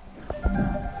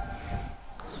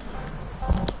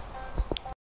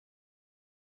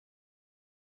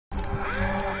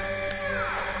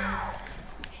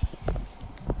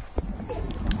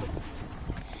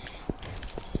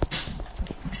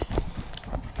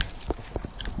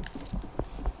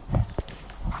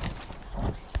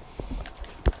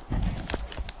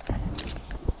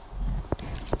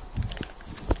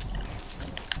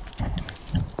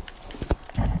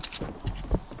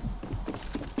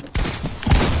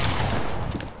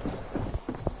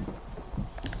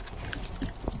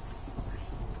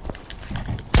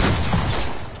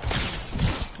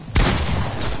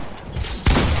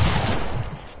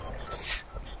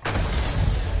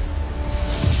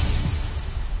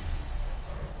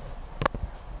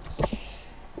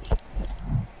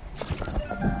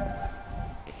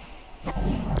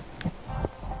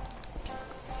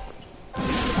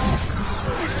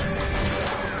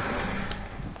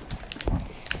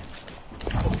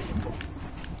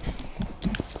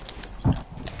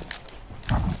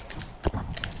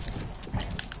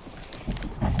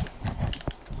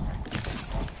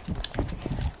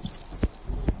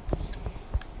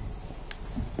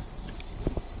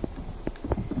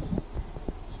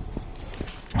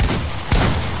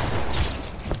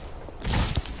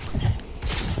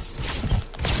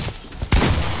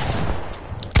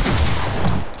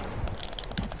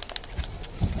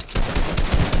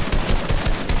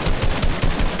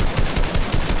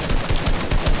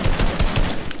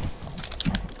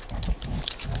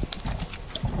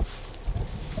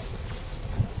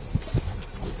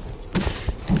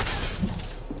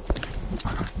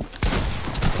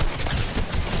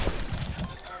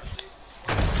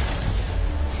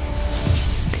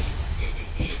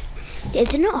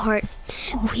 Isn't it hard?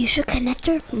 You should connect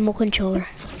your remote controller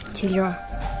to your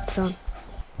phone.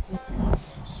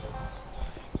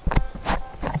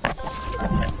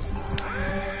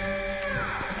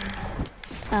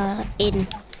 Aiden,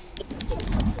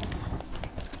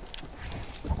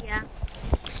 Yeah.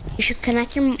 you should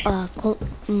connect your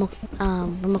remote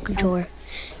controller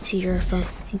to your phone.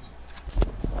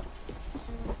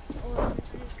 Well,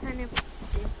 I kind of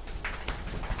did.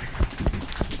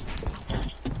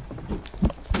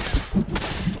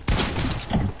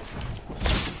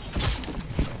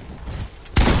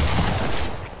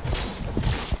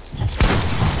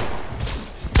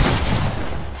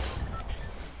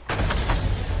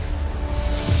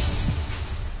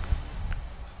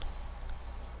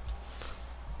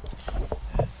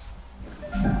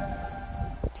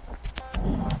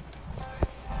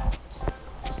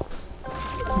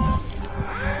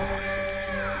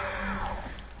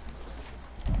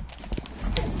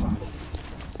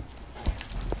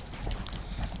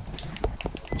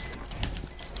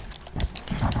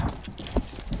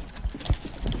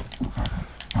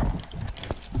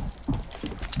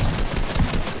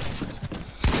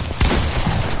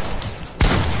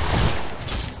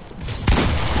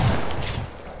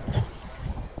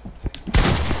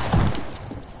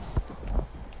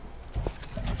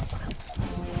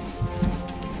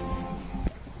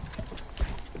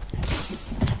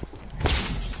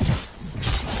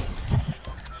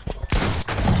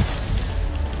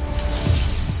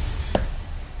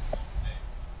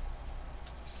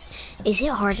 Is it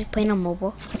harder playing on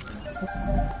mobile?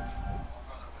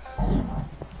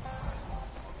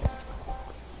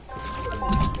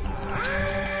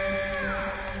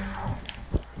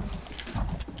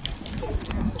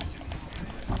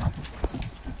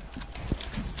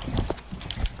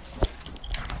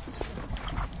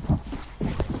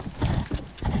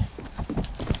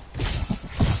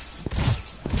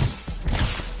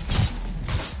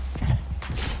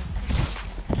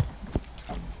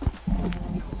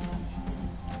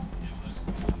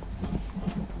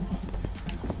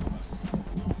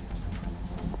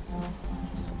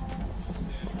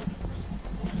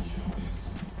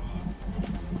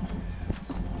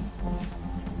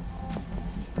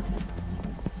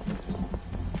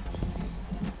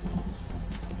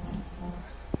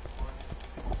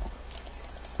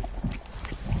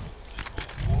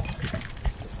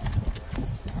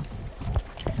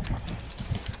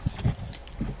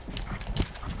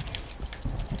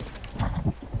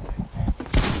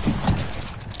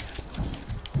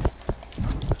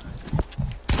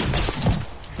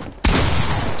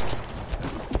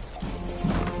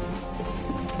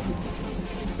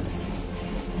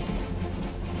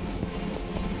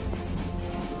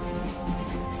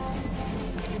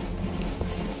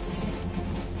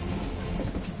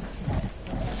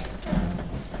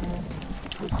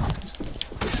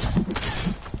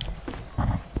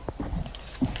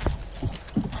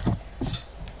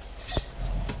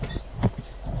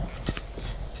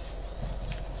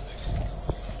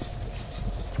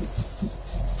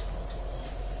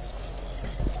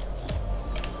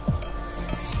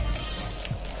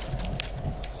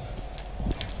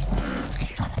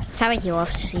 How about you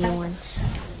off to see you once?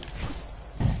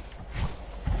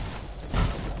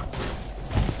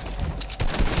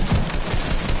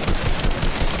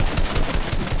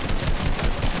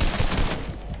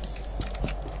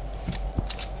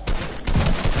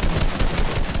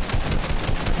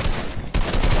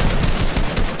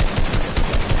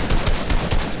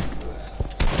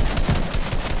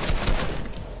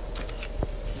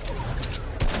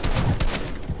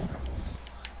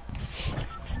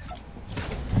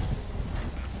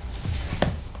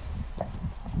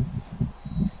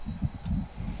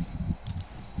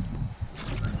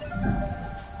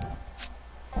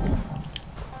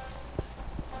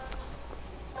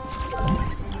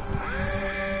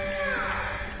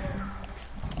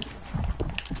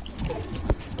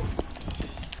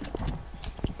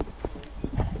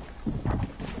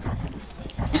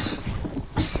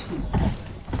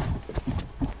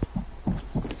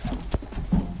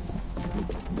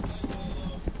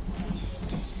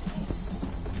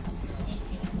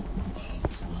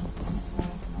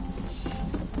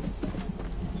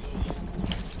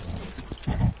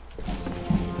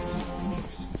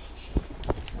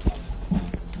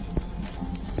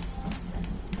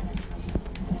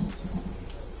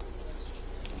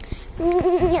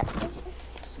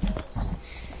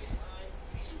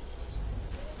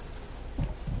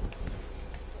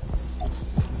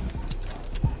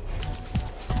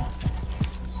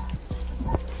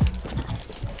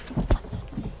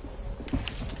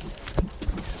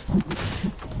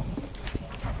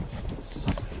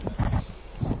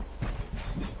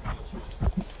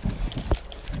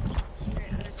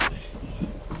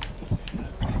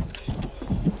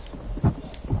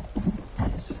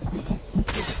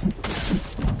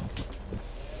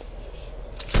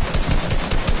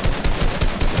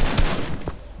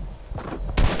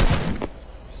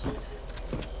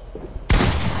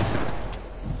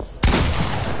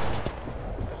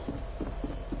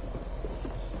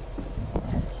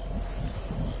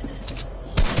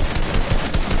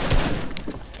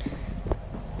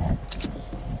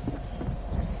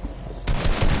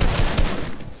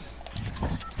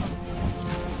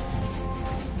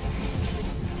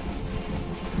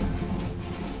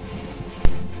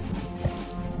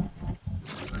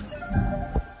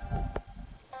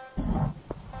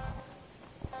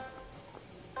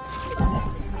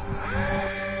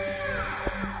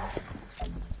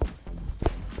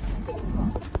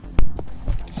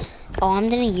 All I'm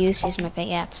gonna use is my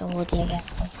pickaxe the whole day.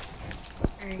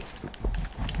 Alright.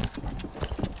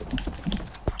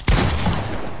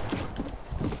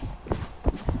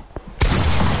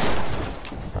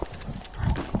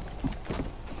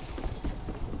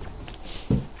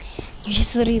 You're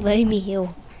just literally letting me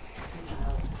heal.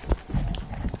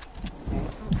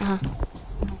 Uh-huh.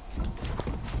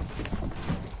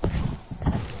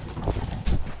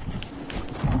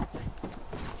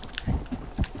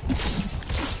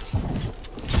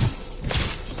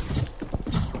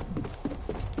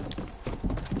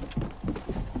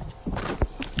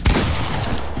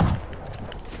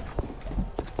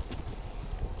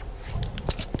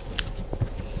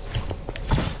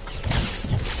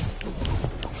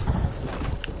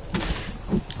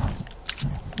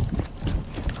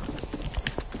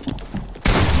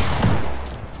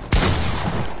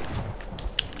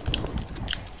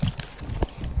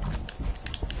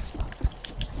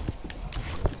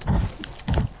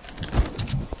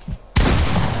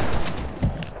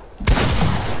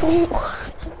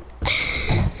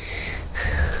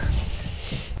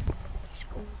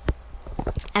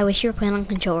 I wish you were playing on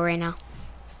controller right now.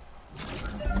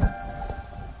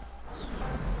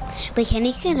 But can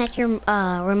you connect your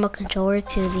remote controller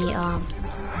to the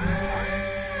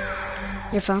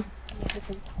your phone?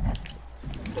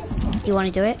 Do you want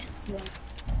to do it?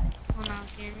 Hold on,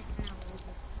 get it.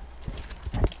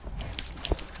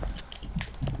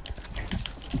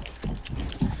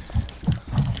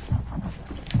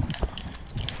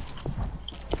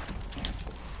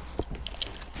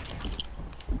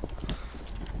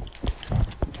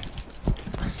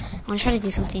 I want to try to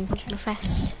do something real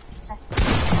fast.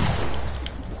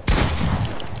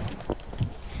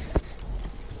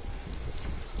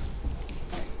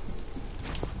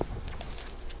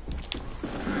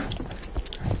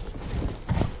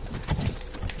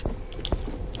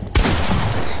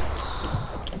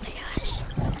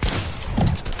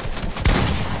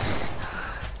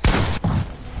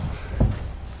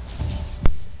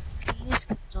 Use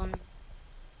guns on me.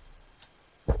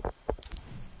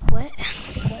 What?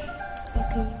 You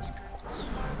can use guns.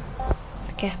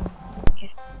 Okay.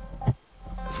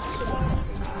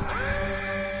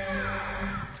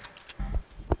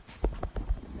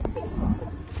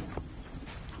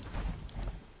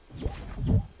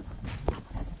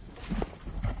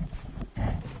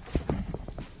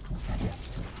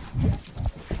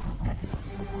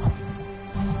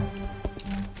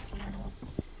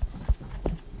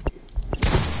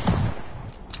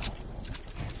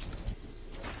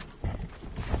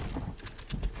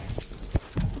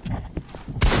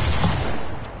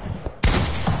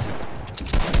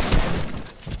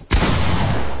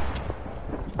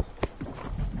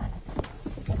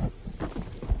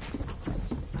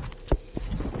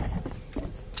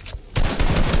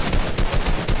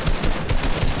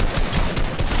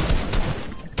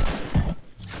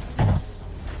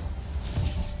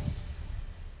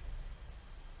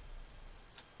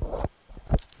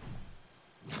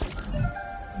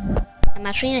 I'm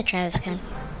actually gonna try this gun.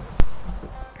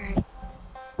 Alright.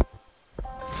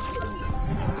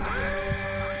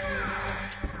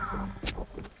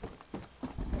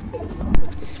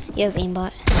 You have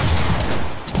aimbot.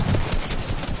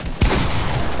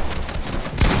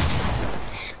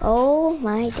 Oh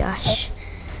my gosh.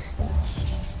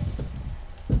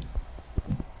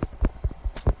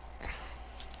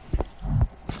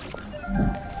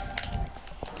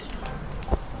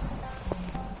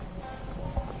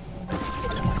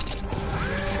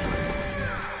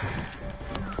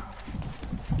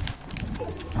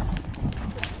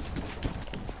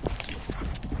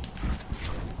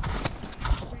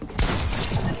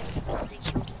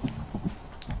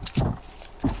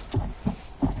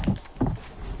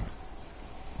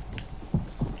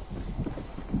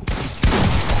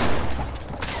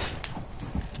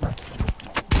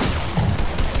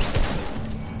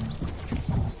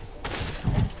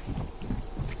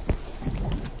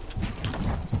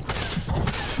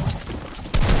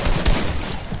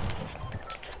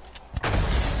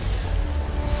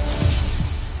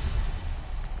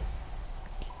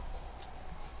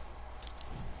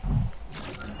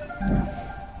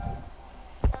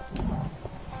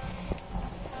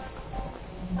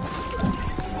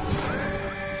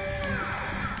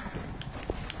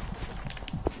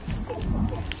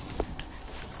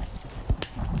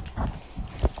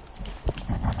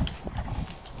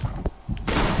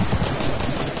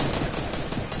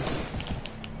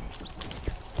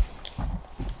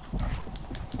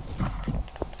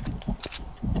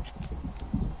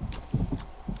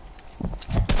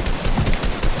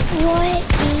 What?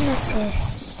 Aim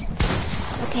assist.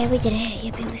 Okay, we did it.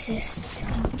 Yep, aim assist.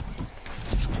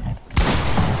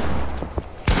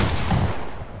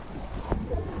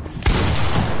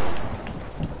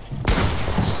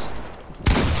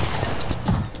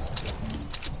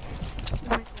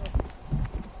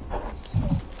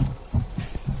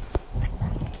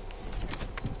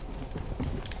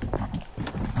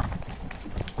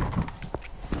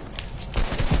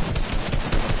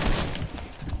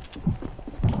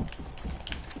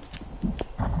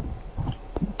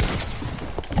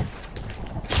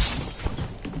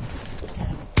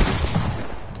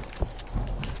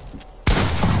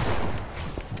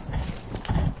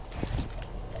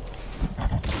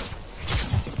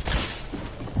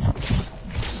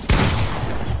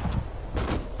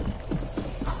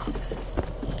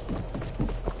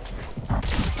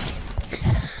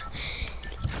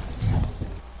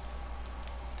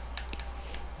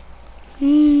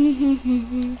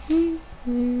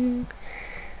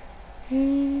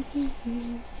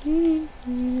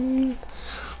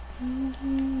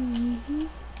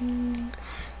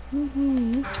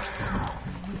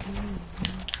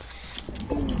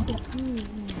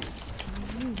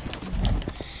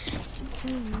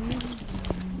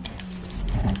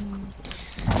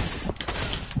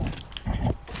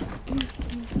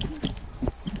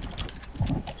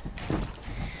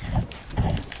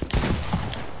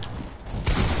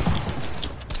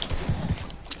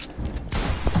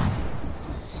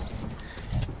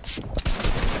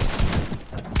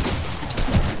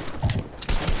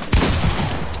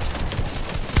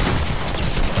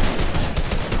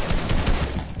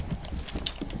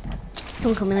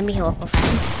 Come, let me heal up real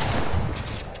fast.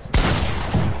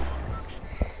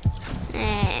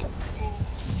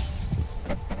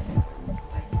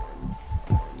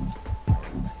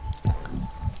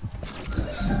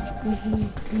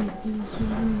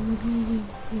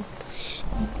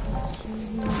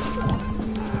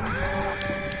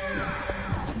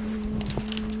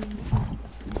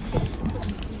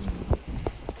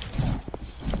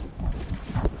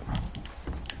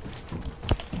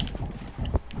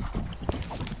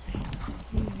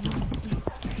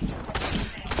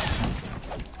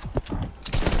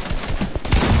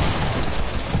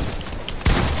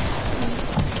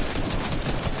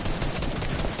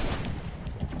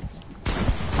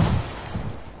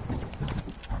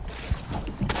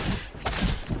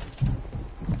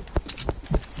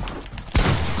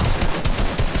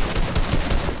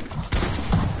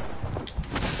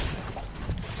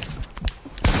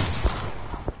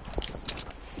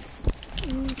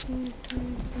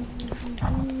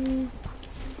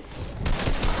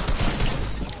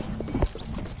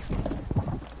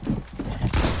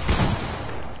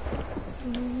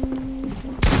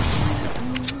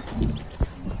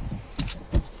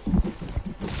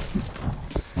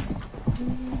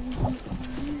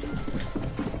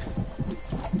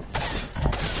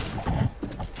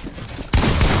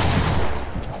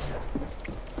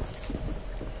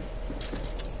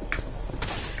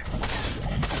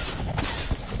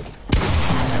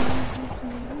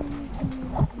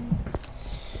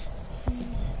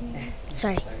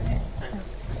 Sorry.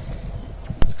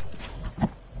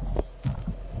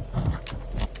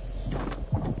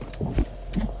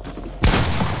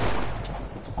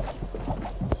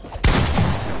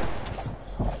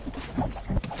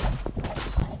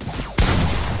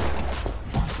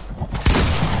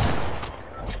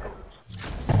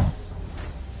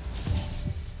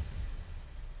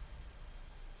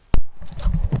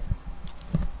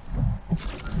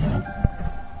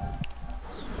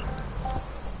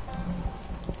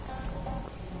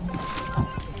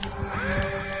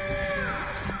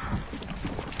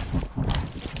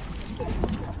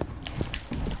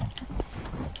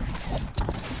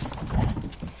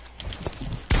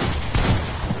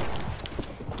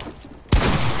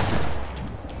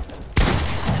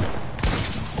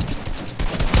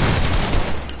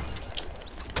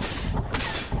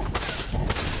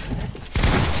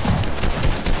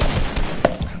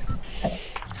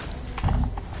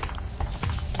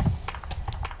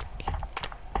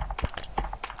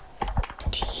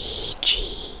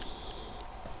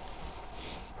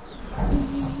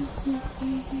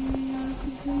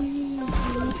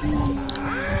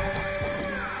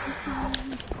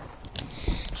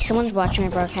 Someone's watching my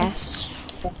broadcast.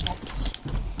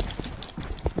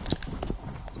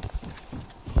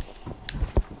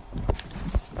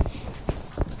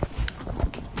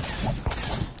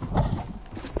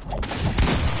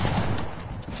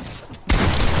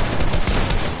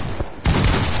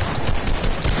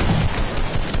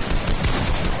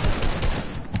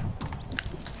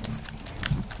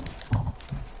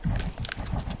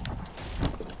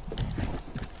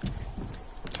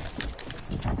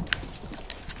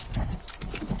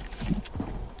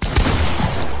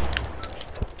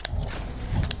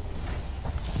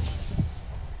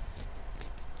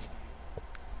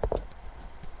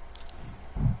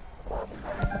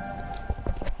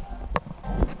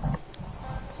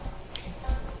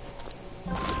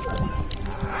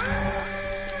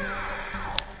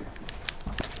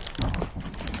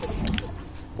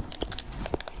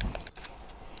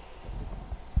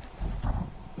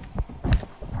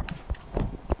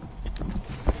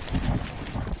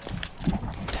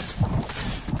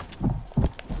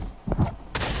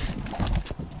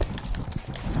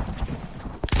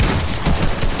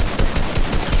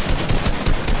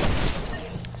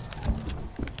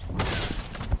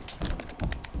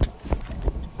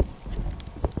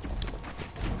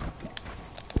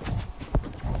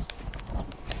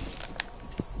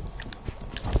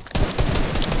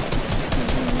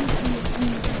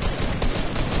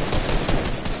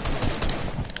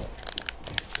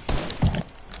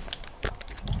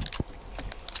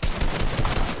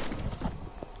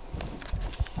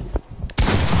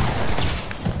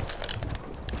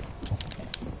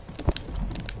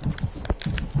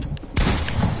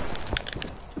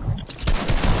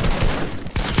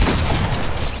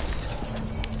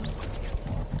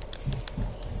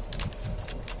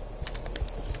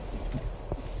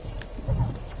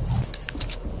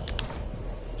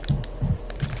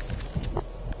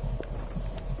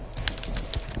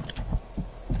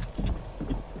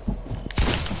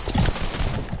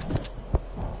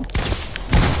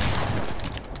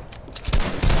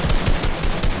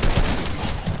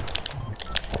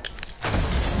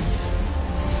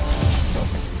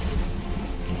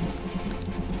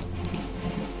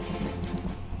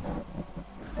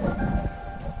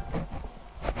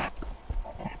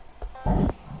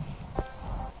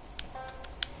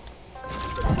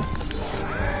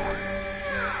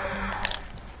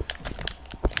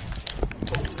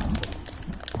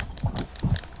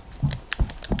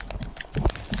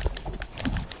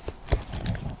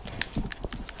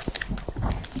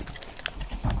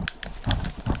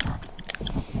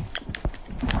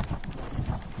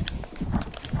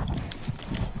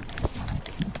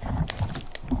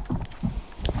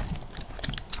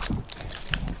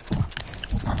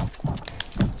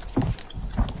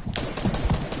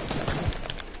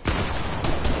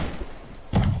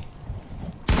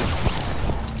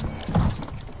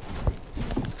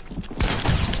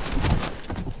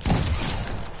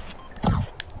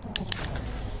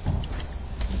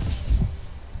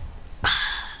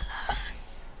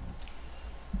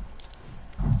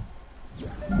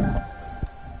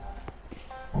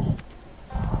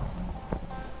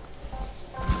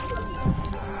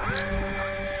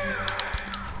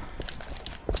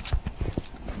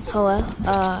 Hello?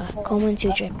 Coleman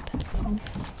 2 trip.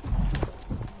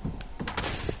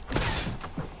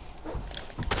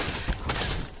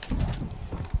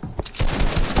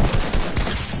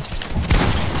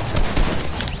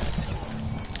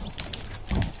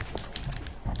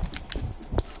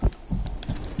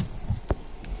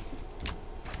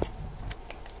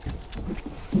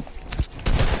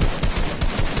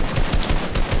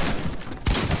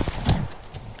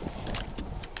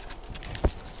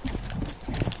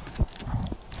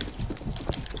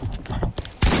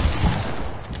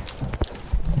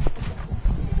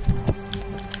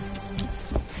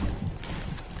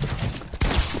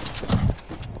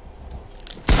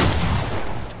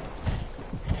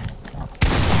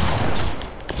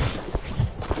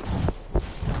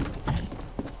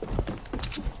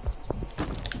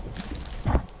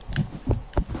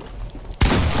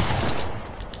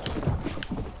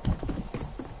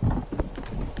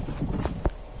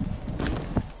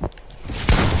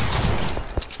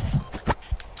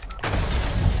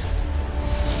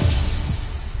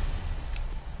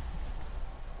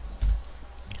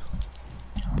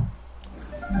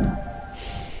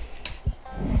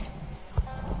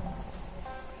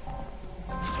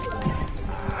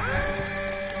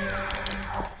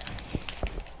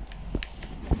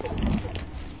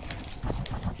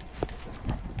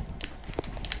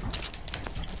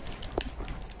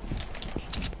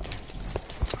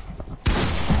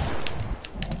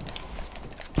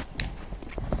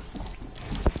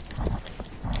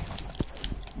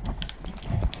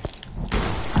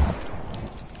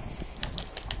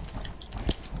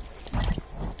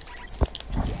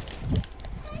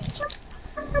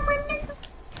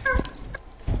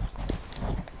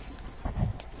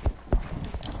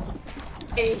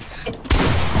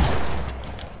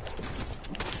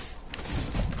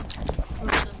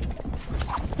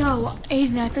 Yo,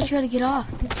 Aiden, I thought you had to get off.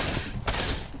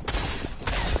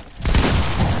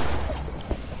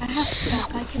 I have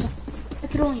stuff. I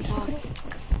could only talk.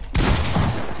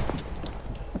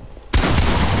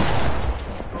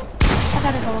 I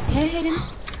gotta go, okay, Aiden?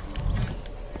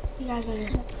 You guys are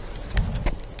here.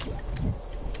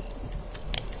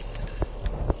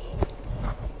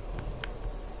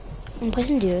 And play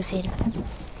some duos, Aiden.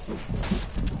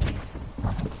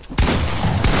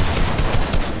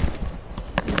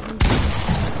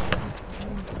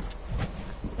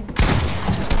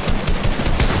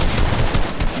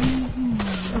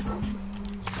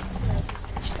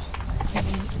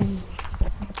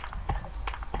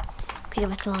 Okay, go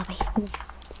back to the lobby.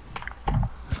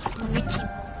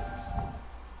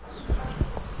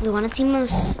 We want to team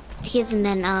those kids and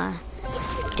then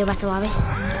go back to the lobby.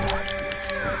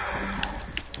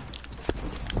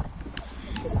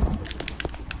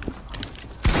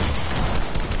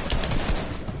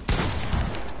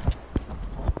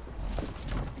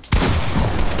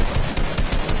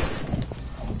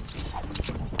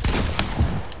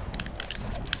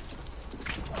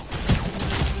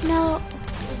 No.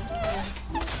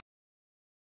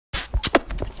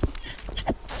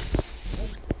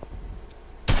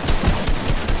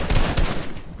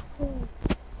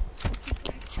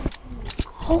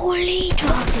 Holy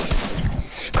Travis!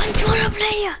 Controller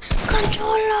player!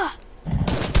 Controller!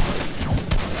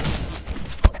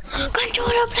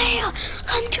 Controller player!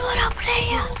 Controller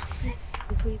player!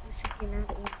 Complete the second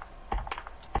out.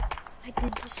 I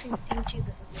did the same thing to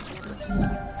them.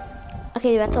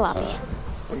 Okay, we're at the lobby.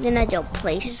 We're gonna go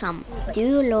play some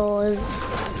duos.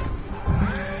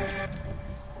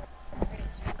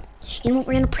 You know what?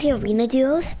 We're gonna play arena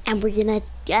duos, and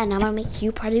I'm gonna make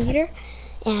you party leader,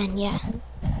 and yeah.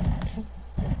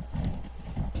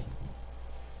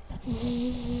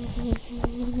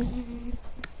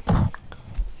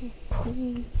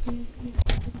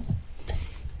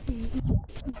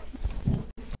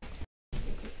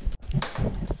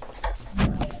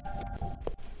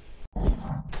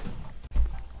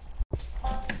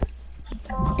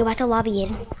 Go back to lobby,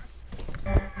 Aiden.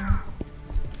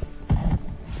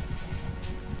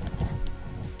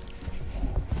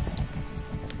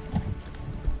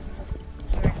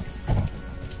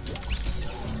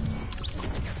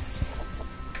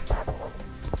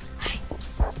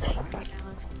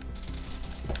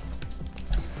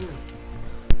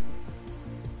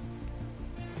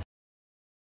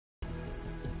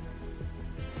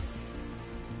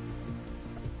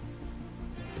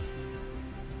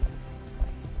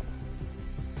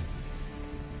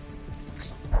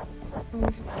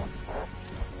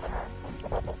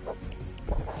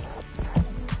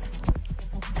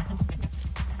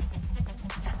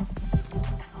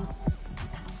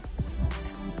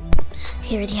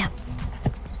 Okay, ready up.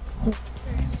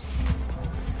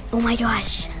 Oh my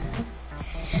gosh.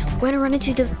 We're gonna run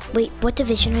into the. Wait, what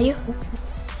division are you?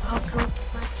 I'll go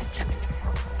back to 2.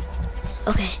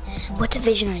 Okay, what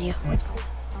division are you?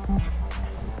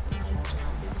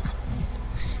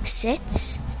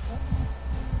 6?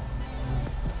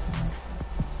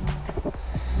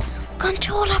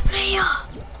 Controller player!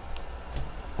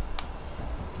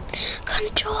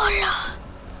 Controller!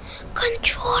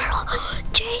 Controller!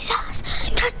 Jesus!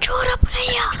 Controller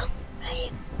player!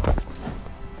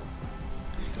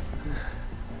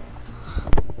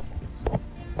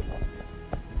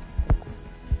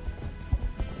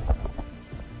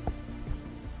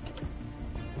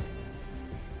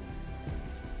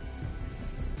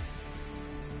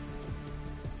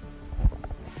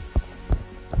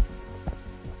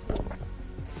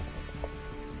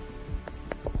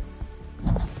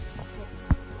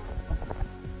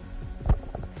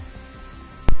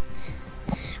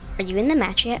 Are you in the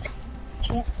match yet?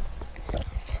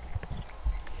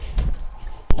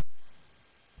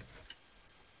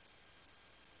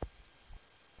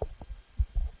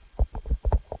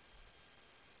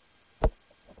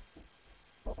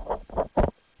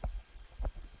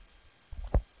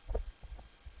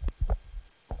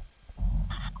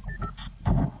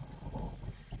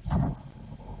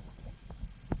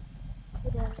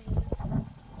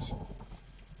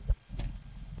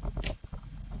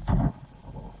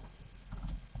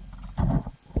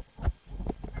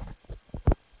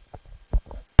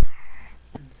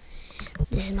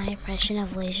 This is my impression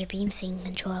of Laser Beam saying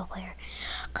controller player.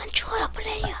 Controller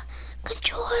player!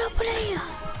 Controller player!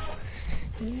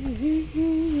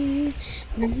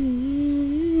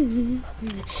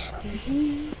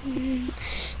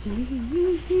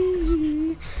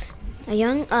 A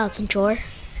young controller.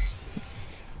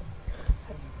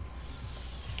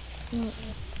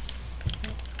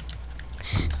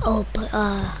 Oh, but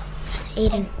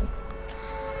Aiden.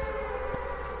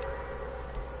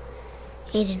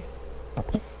 Aiden.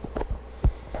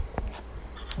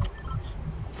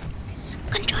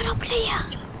 Controller player.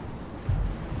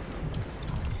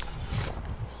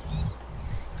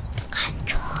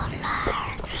 Controller.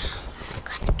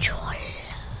 Controller.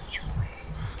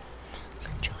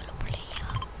 Controller player.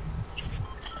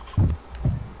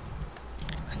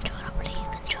 Controller player.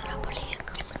 Controller player.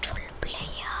 Controller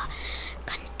player.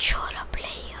 Controller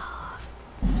player.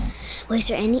 Wait, is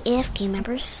there any AFK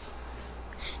members?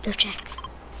 Go check.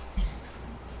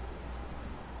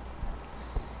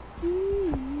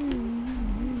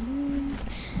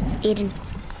 Aiden.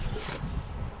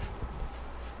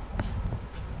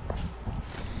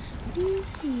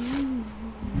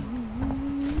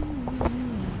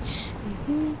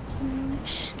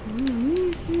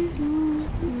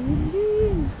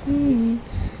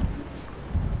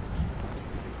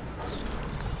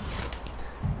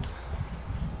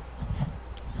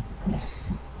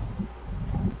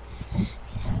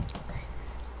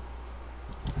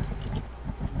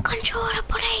 Controller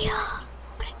player.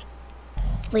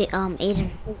 Wait,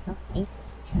 Aiden.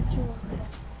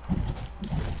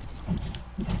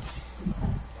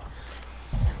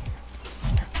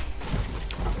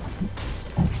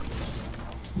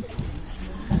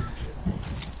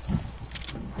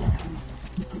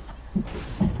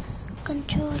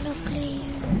 Controller player.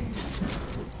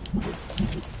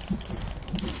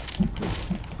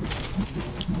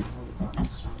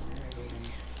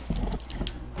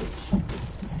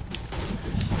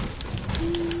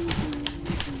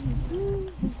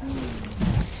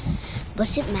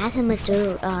 What's it math and let's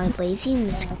do lazy and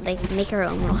just like make our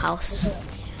own little house.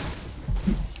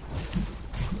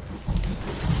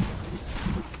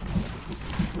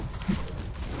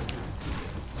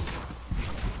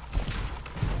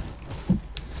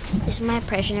 This is my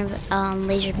impression of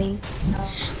Laser Beam.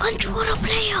 Controller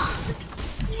player!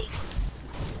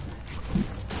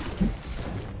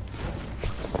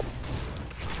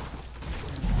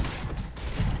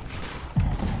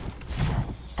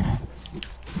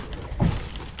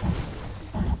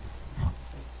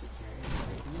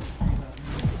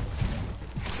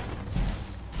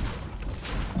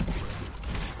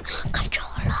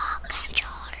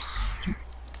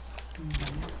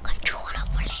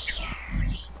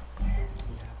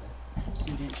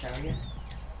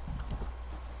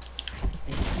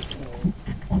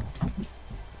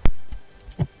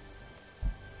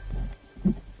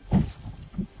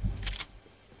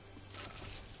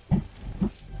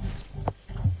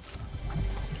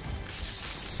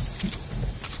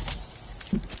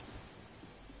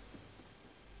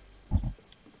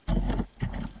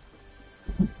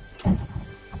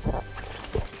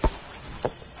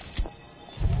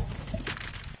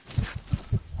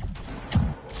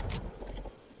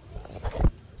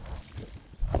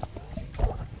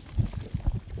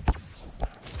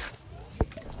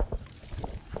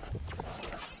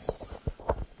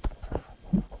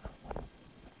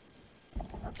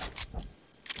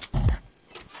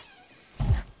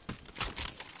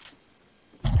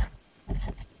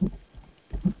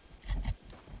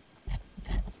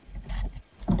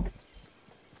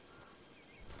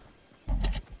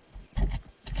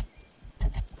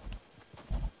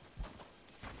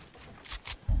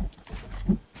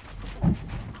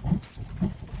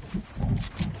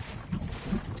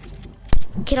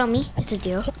 kid on me. It's a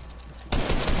deal.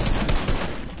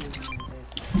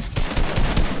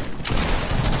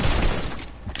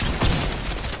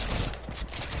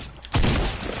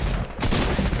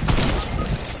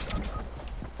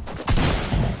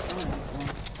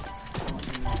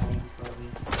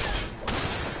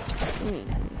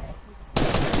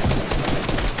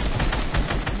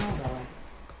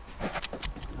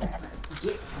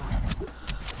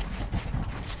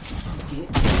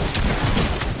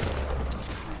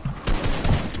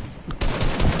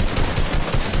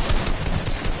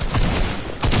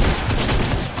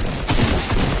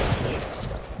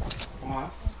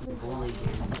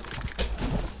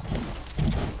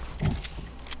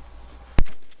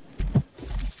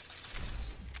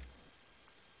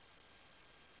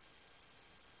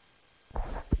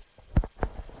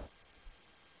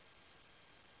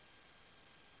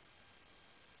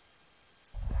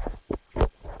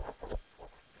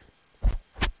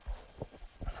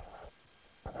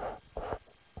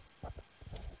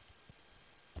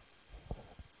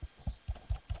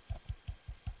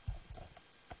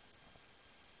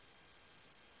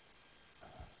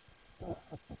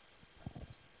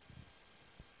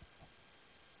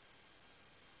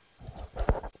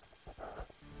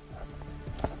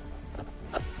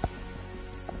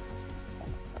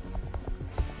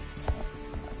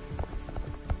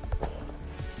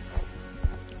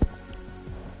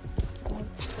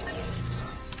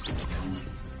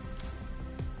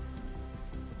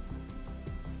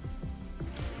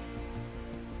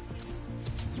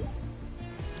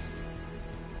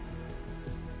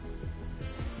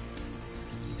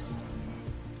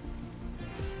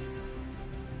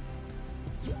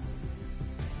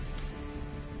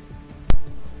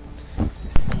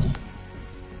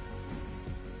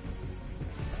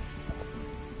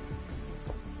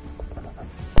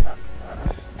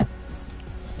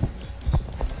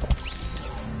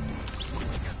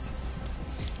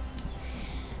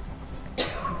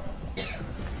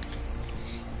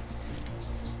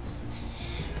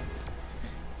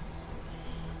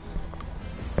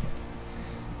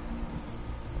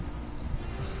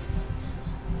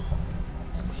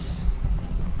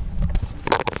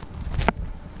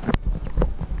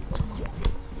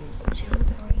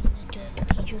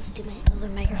 Do my other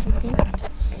microphone thing. Okay.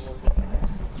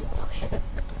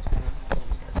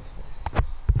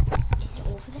 Is it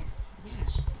over there? Yeah,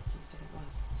 she said it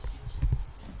was.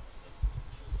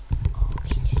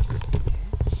 Okay,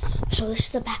 good. So this is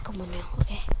the backup one now,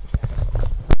 okay?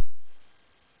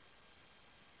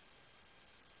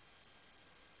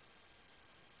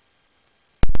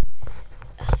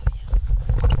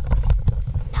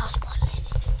 Now it's plugged in.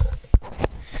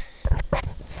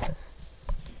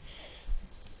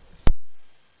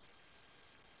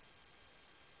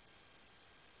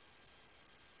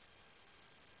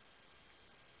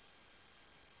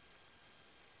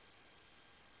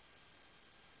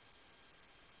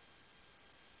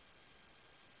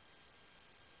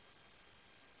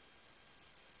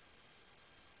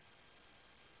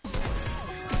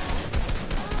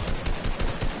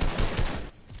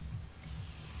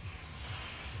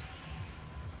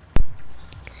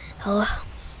 Hello?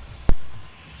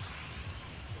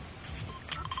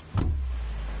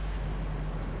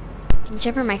 Can you turn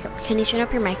up your mic? Can you turn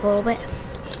up your mic a little bit?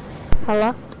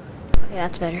 Hello? Okay,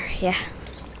 that's better. Yeah.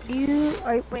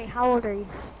 Wait, how old are you?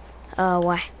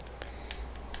 Why?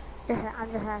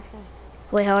 I'm just asking.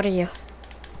 Wait, how old are you?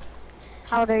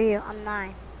 How old are you? I'm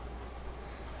 9.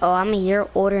 Oh, I'm a year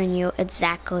older than you,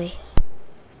 exactly.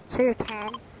 So you're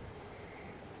 10?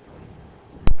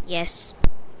 Yes.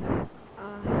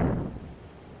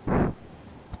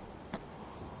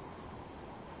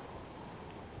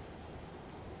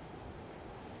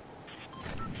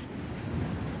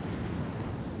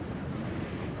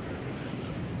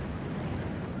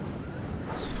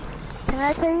 Can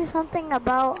I tell you something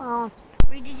about,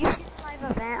 did you see the live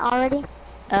event already?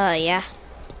 Yeah.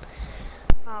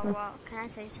 Oh, well, can I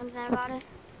tell you something about it?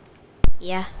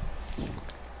 Yeah.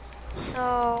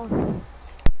 So,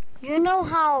 you know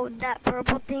how that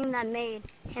purple thing that made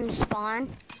him spawn?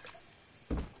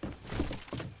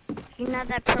 You know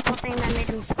that purple thing that made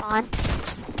him spawn?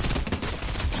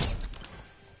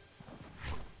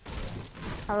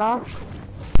 Hello?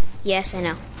 Yes, I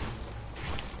know.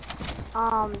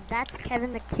 That's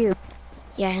Kevin the Cube.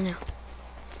 Yeah, I know.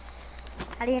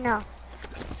 How do you know?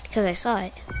 Because I saw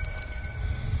it.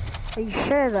 Are you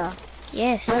sure though?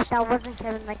 Yes. But that wasn't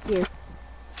Kevin the Cube.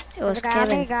 It was Got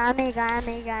Kevin. me. Got me.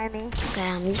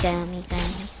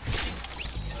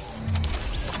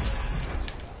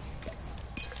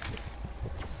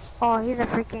 Oh, he's a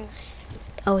freaking...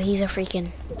 Oh, he's a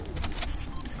freaking...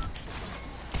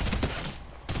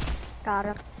 Got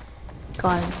him.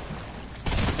 Got him.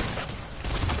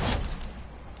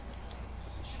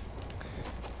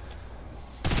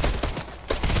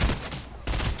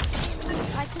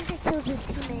 I think I killed his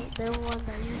teammate, the one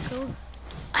that you killed.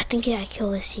 I think I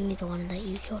killed his teammate, the one that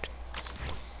you killed.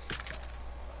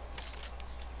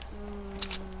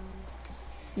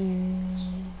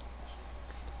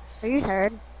 Are you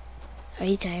tired? Are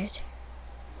you tired?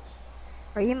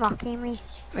 Are you mocking me?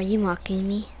 Are you mocking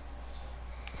me?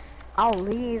 I'll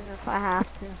leave if I have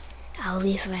to. I'll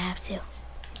leave if I have to.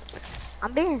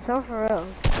 I'm being so for real.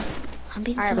 I'm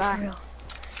being Alright, so bye. for real.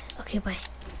 Okay, bye.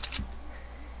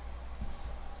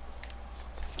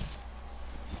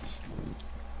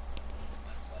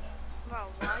 Bro,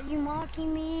 why are you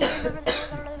mocking me?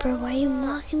 Bro, why are you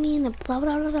mocking me in the blah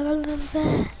blah blah blah blah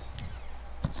blah?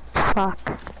 Fuck.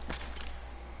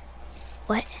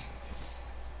 What?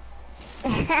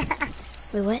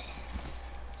 Wait, what?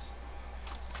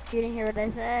 You didn't hear what I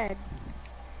said.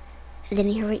 I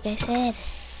didn't hear what you guys said.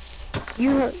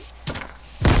 You heard.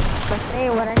 But say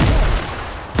what I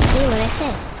said. Say what I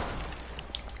said.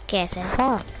 Okay, I said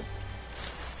Fuck.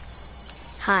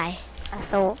 hi.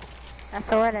 That's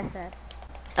the word I said.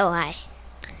 Oh, hi.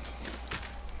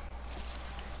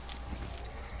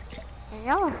 Can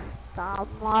y'all stop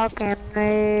mocking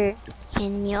me?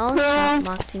 Can y'all stop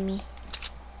mocking me?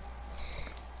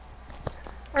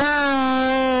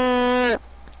 Oh.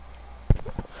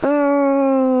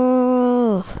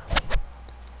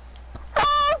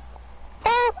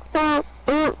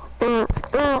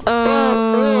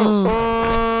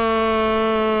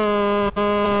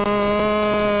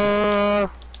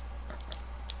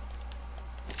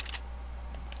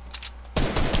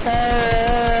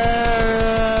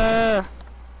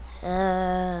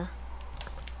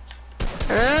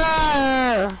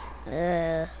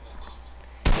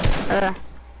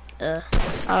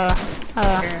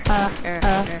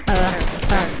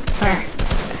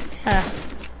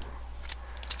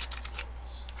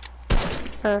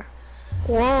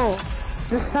 Whoa,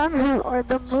 the sun's or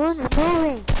the moon's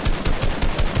moving.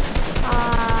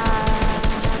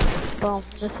 Boom,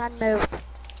 the sun moved.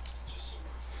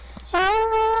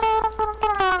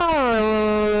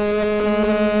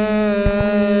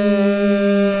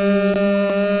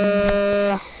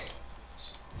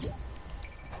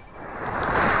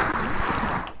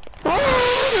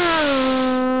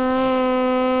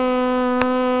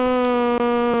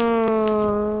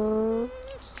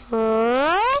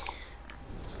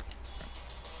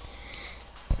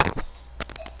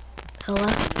 Hello?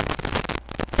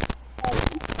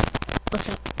 What's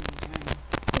up?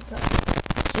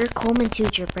 You're Coleman too,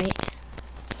 Drip, right?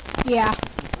 Yeah,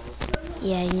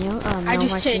 Yeah, you know, I Mel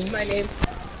just changed my Martinez. name.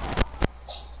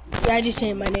 Yeah, I just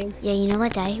changed my name. Yeah, you know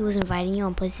that guy who was inviting you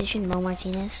on PlayStation, Mel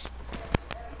Martinez?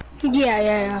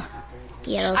 Yeah.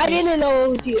 Yeah, that was I me. didn't know it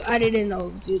was you. I didn't know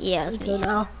it was you Yeah, it was until me.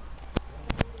 now.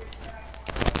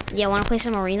 Yeah, wanna play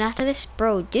some arena after this?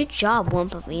 Bro, good job one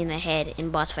of me in the head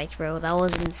in boss fight, bro. That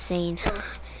was insane.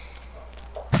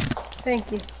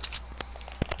 Thank you.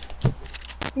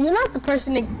 You're not the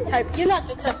person to type. You're not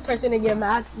the type of person to get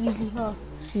mad easy, huh?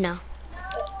 No.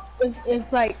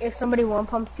 If somebody one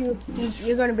pumps you,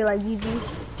 you're gonna be like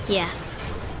GG's. Yeah.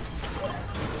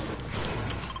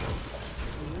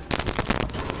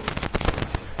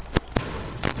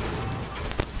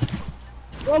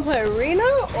 You wanna play arena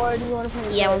or do you wanna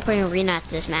play? Yeah, we're playing arena after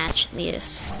this match. We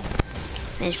just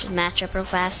finish the match up real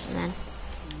fast and then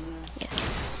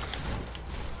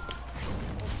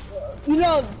You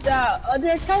know the other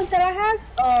account that I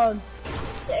have,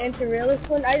 the anti-realist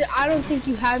one. I don't think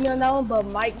you had me on that one, but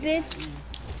Mike did.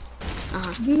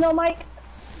 Do you know Mike?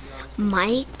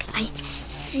 Mike, I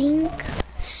think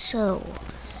so.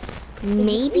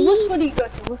 Maybe. What school do you go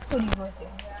to? What school do you go to?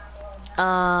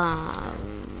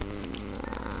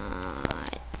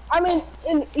 I mean,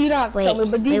 you don't have to tell Wait,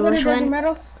 me, but do you wait, go to which Desert one?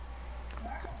 Meadows?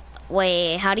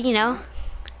 Wait, how do you know?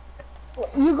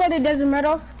 You go to Desert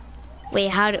Meadows? Wait,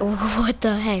 what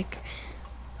the heck?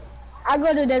 I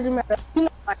go to Desert Meadows. You know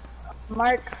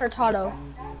Mark Hurtado.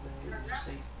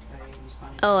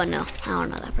 Oh no, I don't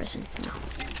know that person. No.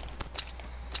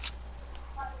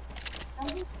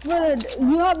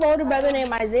 You have an older brother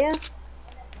named Isaiah?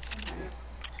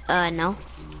 No.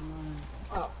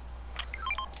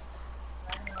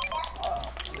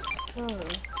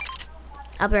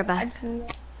 I'll be right back.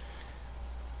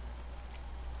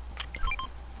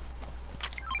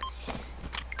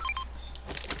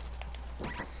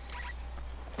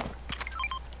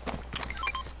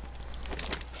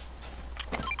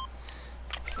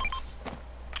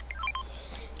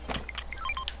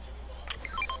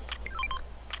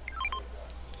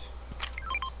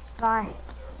 Bye.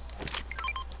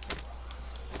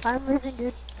 I'm leaving,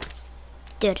 dude.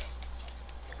 Dude.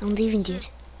 I'm leaving, dude.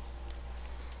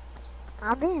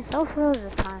 I'm being so froze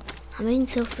this time. I'm being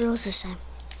so froze this time.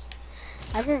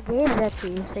 I just gave that to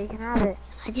you so you can have it.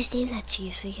 I just gave that to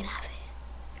you so you can have it.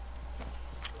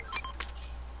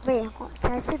 Wait,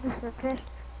 can I see the surface?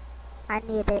 I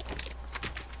need it.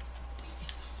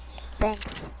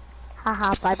 Thanks.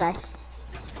 Haha, bye bye.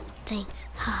 Thanks.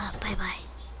 Haha, bye bye.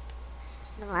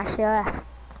 No, I actually left.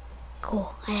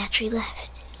 Cool, I actually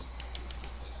left.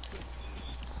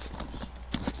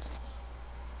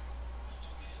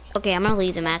 Okay, I'm gonna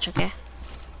leave the match, okay?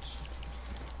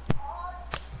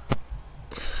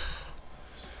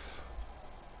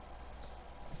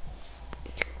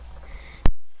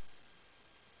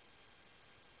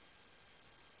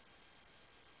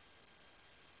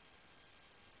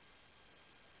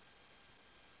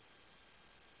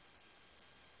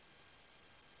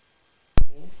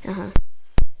 Uh-huh.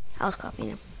 I was copying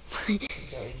him. So he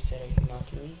said I could not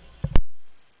kill you?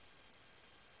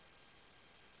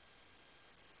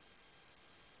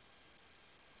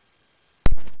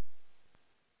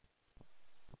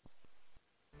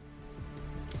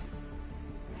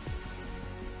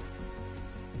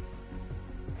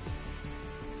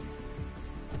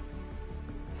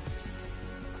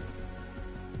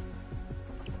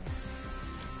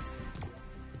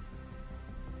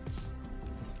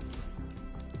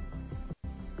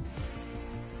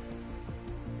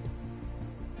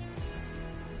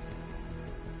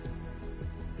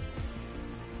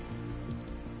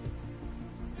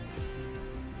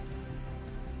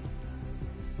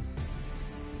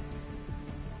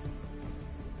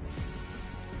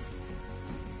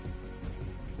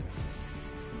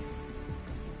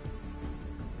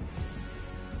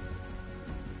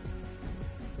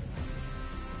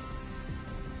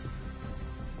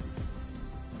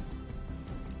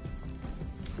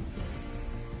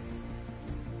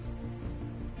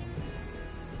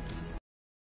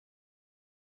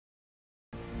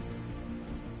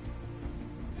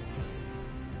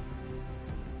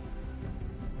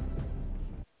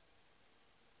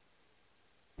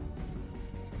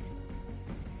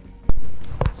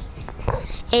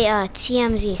 Hey,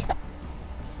 TMZ.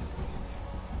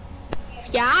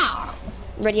 Yeah.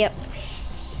 Ready up.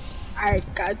 I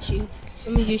got you.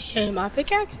 Let me just change my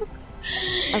pickaxe.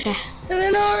 Okay. And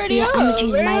then already Yeah, up. I'm gonna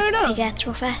change Right my up. pickaxe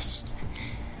real fast.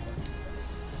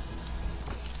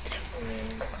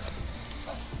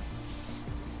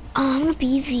 I'm gonna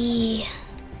be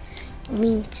the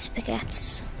Lynx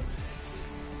pickaxe.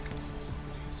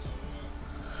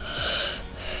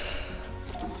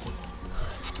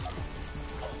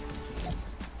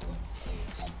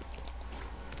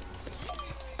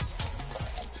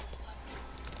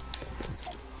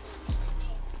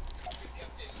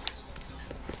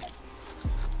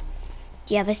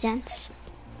 Do you have a stance?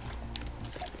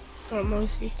 Let me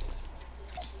see.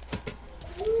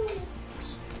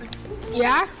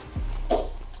 Yeah,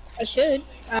 I should.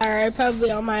 Or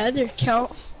probably on my other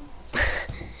account.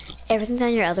 Everything's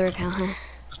on your other account, huh?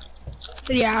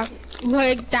 Yeah,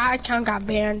 but that account got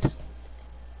banned.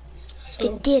 So.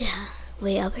 It did, huh?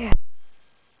 Wait, up here.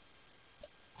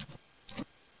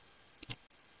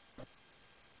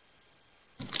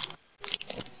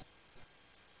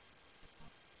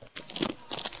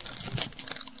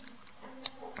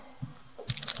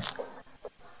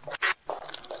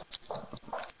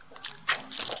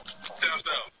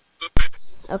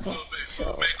 Okay, so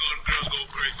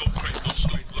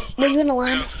what are you gonna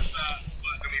line?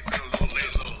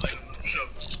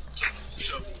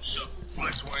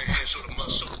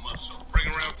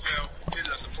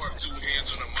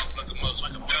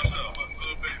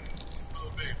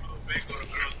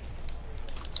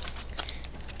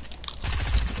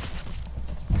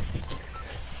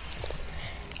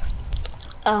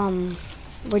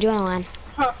 We're doing a line.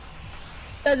 Huh.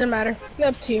 Doesn't matter. It's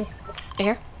up to you.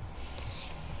 Here?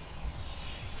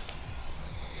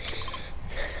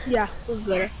 Yeah, we're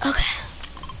good. Okay.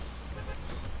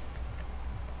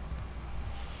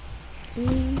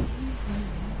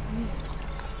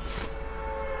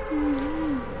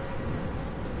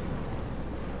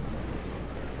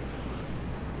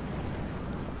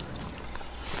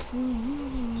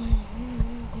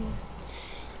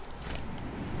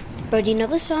 Bro, do you know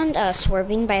the song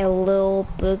Swerving by Lil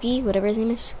Boogie, whatever his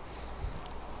name is?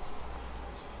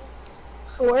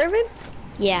 Swerving?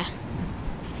 Yeah.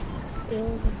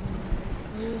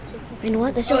 You know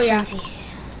what? That's so fancy.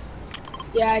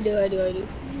 Yeah, I do.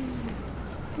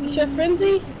 You said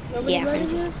Frenzy? Nobody Yeah, landed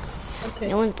Frenzy. here? Okay.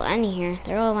 No one's landing here.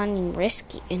 They're all landing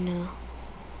risky, you know.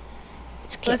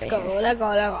 Let's go.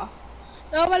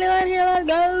 Nobody land here, let's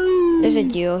go. There's a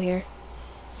duo here.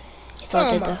 It's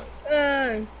all good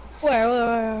though.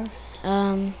 Where?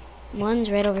 One's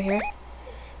right over here,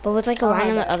 but with like a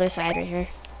line on the other side right here.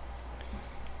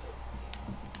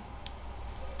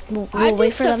 We'll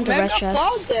wait for them to rush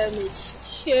us.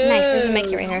 Nice, there's a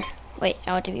medkit right here. Wait,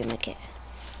 I'll give you a medkit.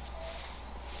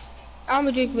 I'm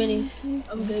gonna drink minis.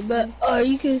 I'm good, but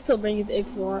you can still bring it if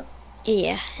you want.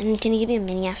 Yeah, and can you give me a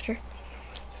mini after?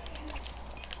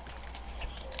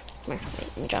 Come here, wait,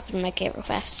 let me drop in my kit real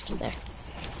fast. There.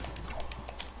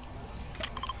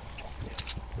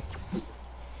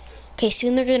 Okay,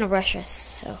 soon they're gonna rush us,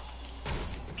 so.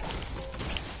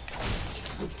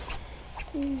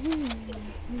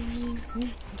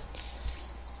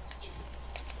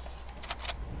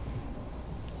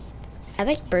 I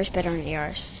like burst better on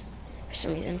ARs for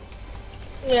some reason.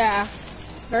 Yeah,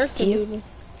 burst. Do you?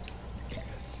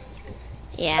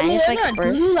 Yeah, I mean, just like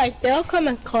burst. Like they'll come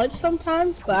in clutch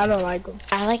sometimes, but I don't like them.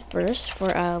 I like burst for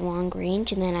long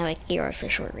range, and then I like AR for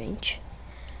short range.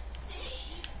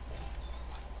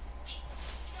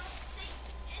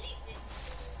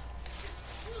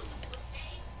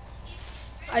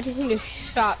 I just need a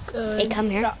shotgun. Hey, come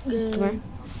here. Shotgun. Come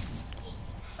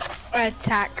here.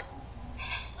 Attack.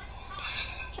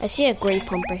 I see a gray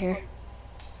pump right here.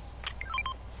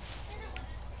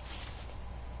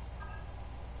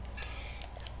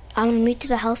 I'm gonna move to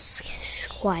the house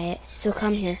quiet, so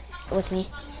come here with me,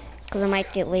 cause I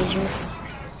might get laser.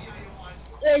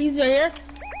 Yeah, he's right here.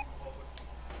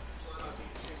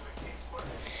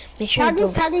 Make sure you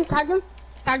go. Tag him.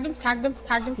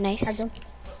 Nice. Tag him.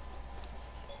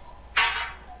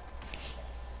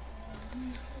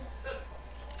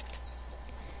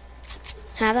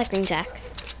 Can I have that green sack?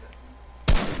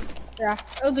 Yeah,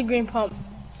 it was a green pump.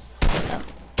 Oh.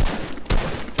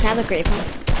 Can I have the gray pump?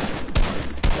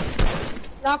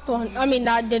 Knocked one. I mean,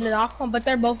 I didn't knock one, but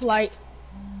they're both light.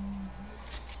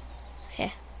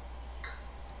 Okay.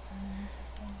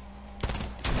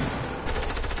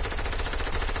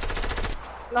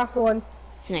 Knocked one.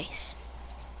 Nice.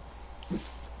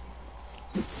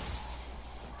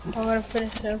 I'm gonna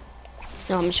finish him.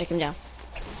 No, I'm gonna check him down.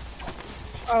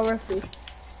 Oh, referee.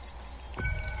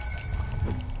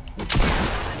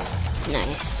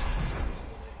 Nice.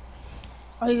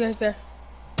 Oh, he's right there.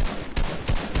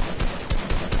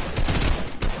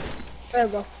 There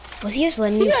we go. Was he just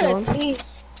letting me kill him? Team.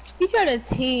 He got a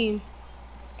team.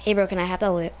 Hey bro, can I have that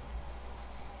loot?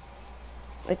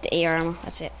 With the AR ammo,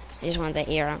 that's it. I just wanted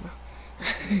the AR ammo.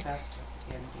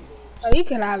 Oh, you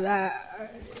can have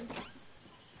that.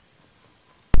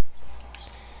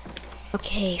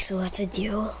 Okay, so what's a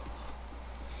deal?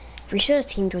 We should have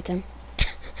teamed with him.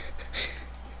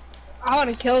 I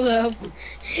wanna kill them.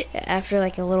 After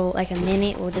like a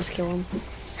minute, we'll just kill him.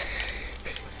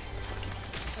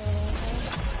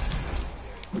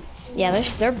 Yeah,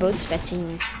 they're both spectating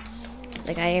me.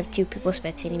 Like I have 2 people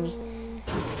spectating me.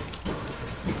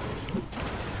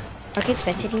 Arcade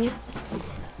spectating you?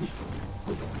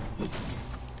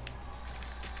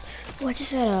 Oh, I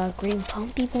just got a green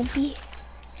pumpy.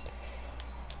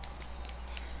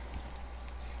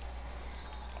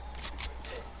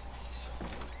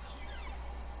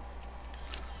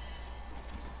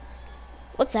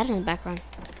 What's that in the background?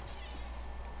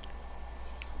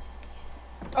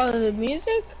 Oh, the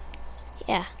music?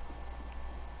 Yeah.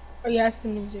 Oh, yeah, it's the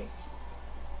music.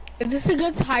 Is this a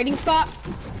good hiding spot?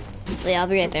 Yeah, I'll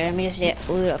be right there. Let me just get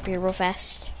loot up here real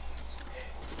fast.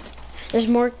 There's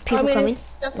more people coming.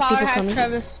 If I would have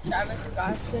Travis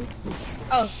Scott skin.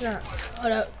 Oh, no.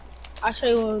 Hold up. I'll show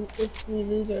you one if we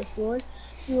lose or if we win.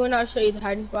 If you win, I'll show you the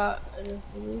hiding spot. And if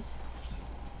we lose.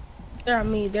 They're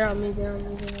on me.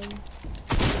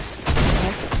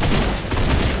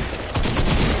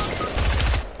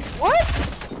 What?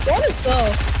 What is so?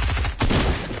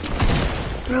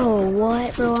 Bro,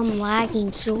 what? Bro, I'm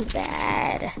lagging so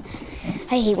bad.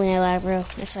 I hate when I lag, bro.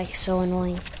 It's like so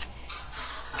annoying.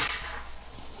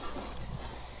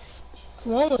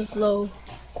 One was low.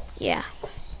 Yeah.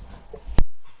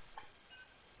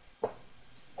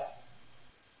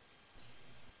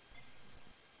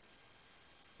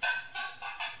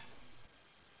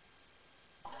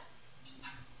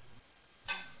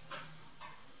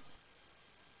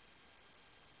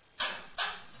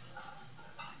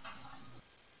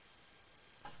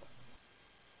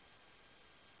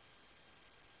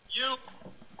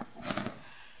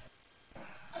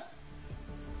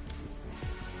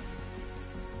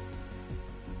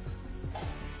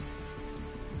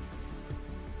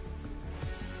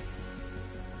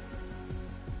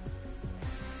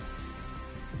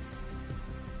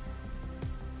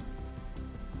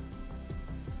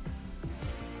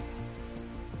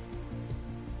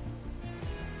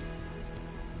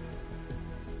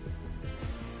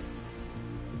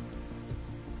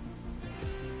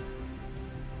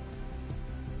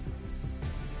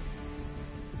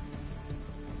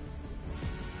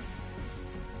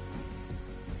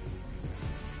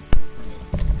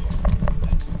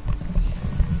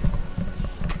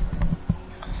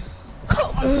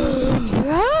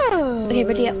 Okay,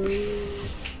 ready up.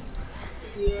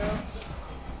 Yeah.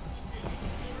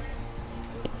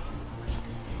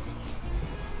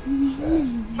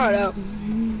 Hold up.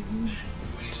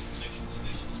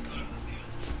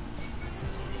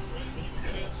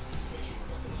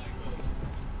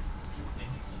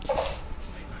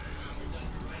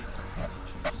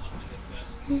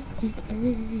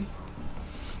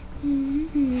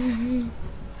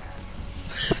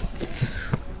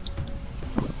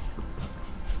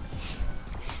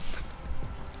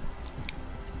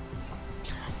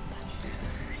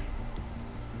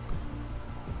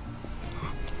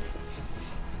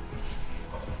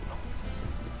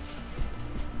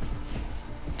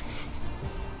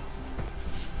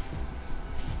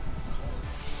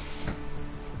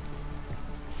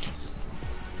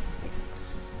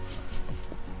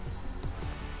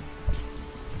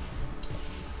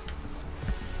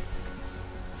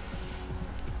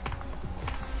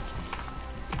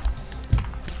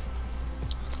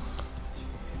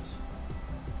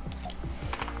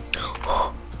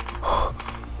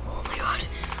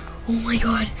 Oh my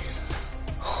god.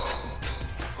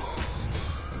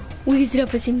 We did it up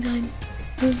at the same time.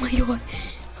 Oh my god.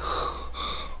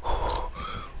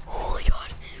 Oh my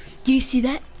god. Do you see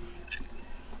that?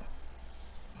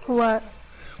 What?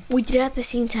 We did it at the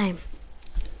same time.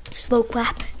 Slow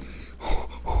clap.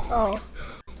 Oh.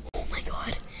 Oh my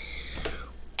god.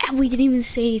 And we didn't even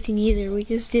say anything either. We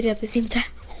just did it at the same time.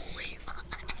 Oh my god.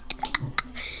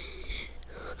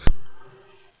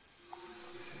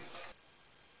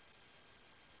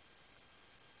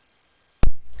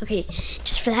 Okay,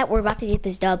 just for that, we're about to get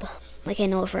this dub. Like, I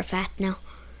know it for a fact now.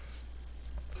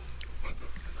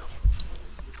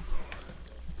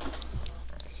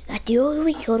 That duo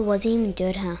we killed wasn't even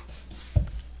good, huh?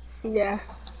 Yeah.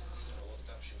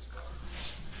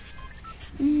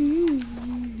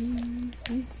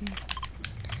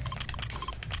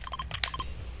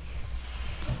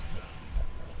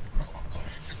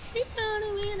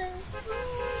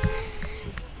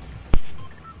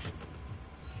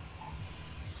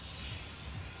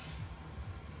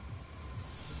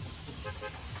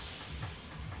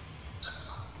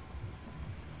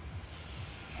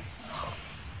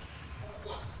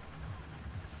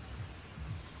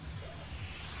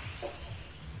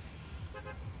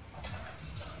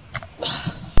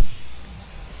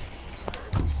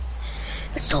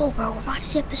 Let's go, bro. We're about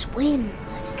to get this win.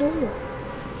 Let's go.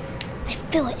 I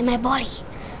feel it in my body.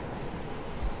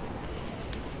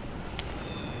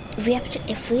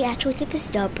 If we actually get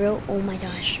this dub, bro, oh my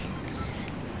gosh.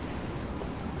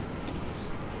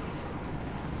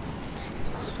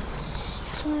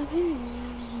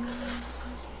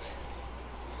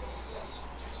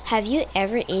 Have you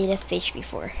ever ate a fish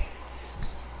before?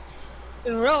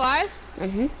 In real life?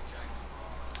 Mm-hmm.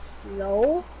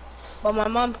 No. But my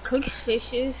mom cooks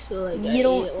fishes, so like You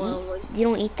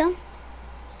don't eat them?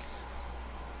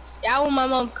 Yeah, when my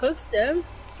mom cooks them.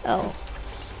 Oh.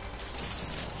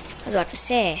 I was about to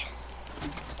say.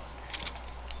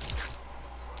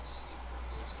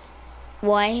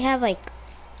 Well, I have like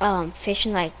fish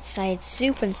and like side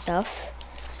soup and stuff.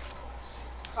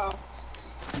 Oh.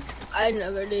 I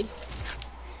never did.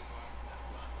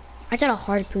 I got a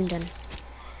harpoon done.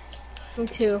 Me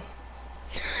too.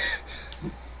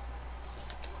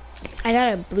 I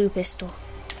got a blue pistol.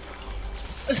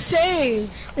 Same.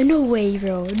 No way,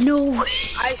 bro. No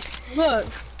way. Look.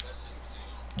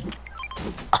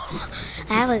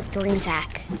 I have a green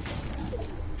tack.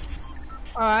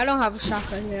 Oh, I don't have a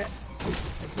shotgun yet.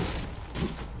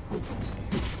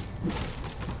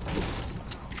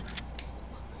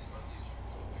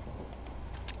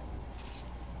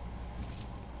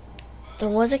 There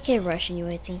was a kid rushing you,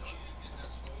 I think.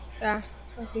 Yeah,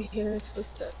 I can hear his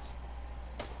footsteps.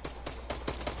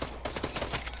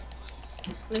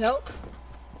 Need help?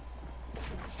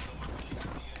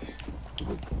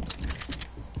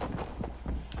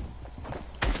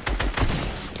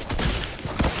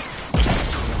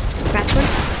 Cracked one.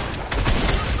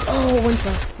 Oh, one's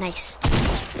low. Nice.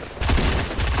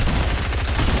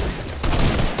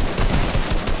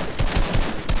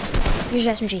 Here's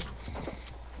SMG.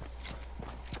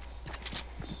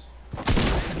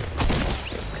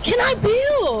 Can I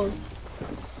build?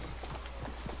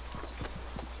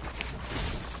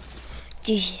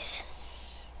 GG's.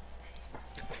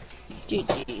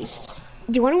 GG's.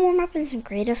 Do you want to warm up in some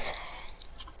creative?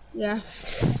 Yeah.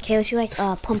 Okay, let's do like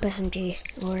pump SMG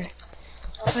or.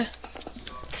 Okay.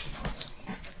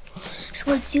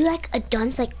 So let's do like a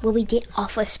dunce like what we did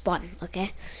off a spawn,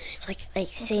 okay? So like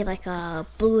say like a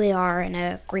blue AR and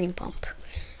a green pump,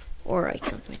 or like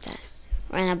something like that,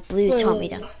 or and a blue Tommy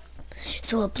gun.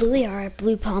 So a blue AR, a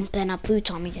blue pump, and a blue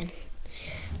Tommy gun.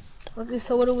 Okay,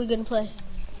 so what are we gonna play?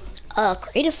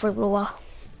 Creative for a little while.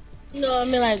 No, I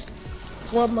mean like,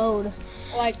 what mode?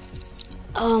 Like,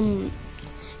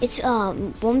 It's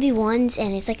 1v1s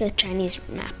and it's like a Chinese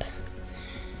map.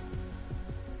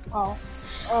 oh.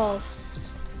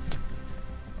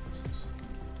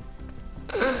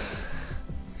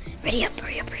 Ready up,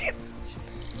 hurry up, hurry up.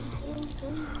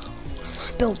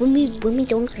 Bro, when we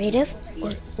don't creative,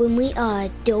 or when we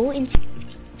do in,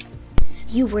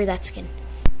 you wear that skin.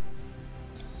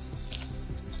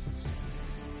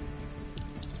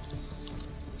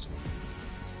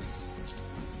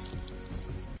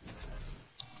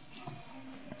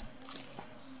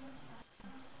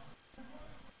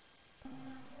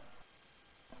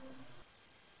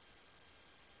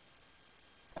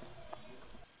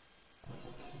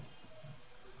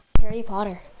 Harry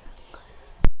Potter.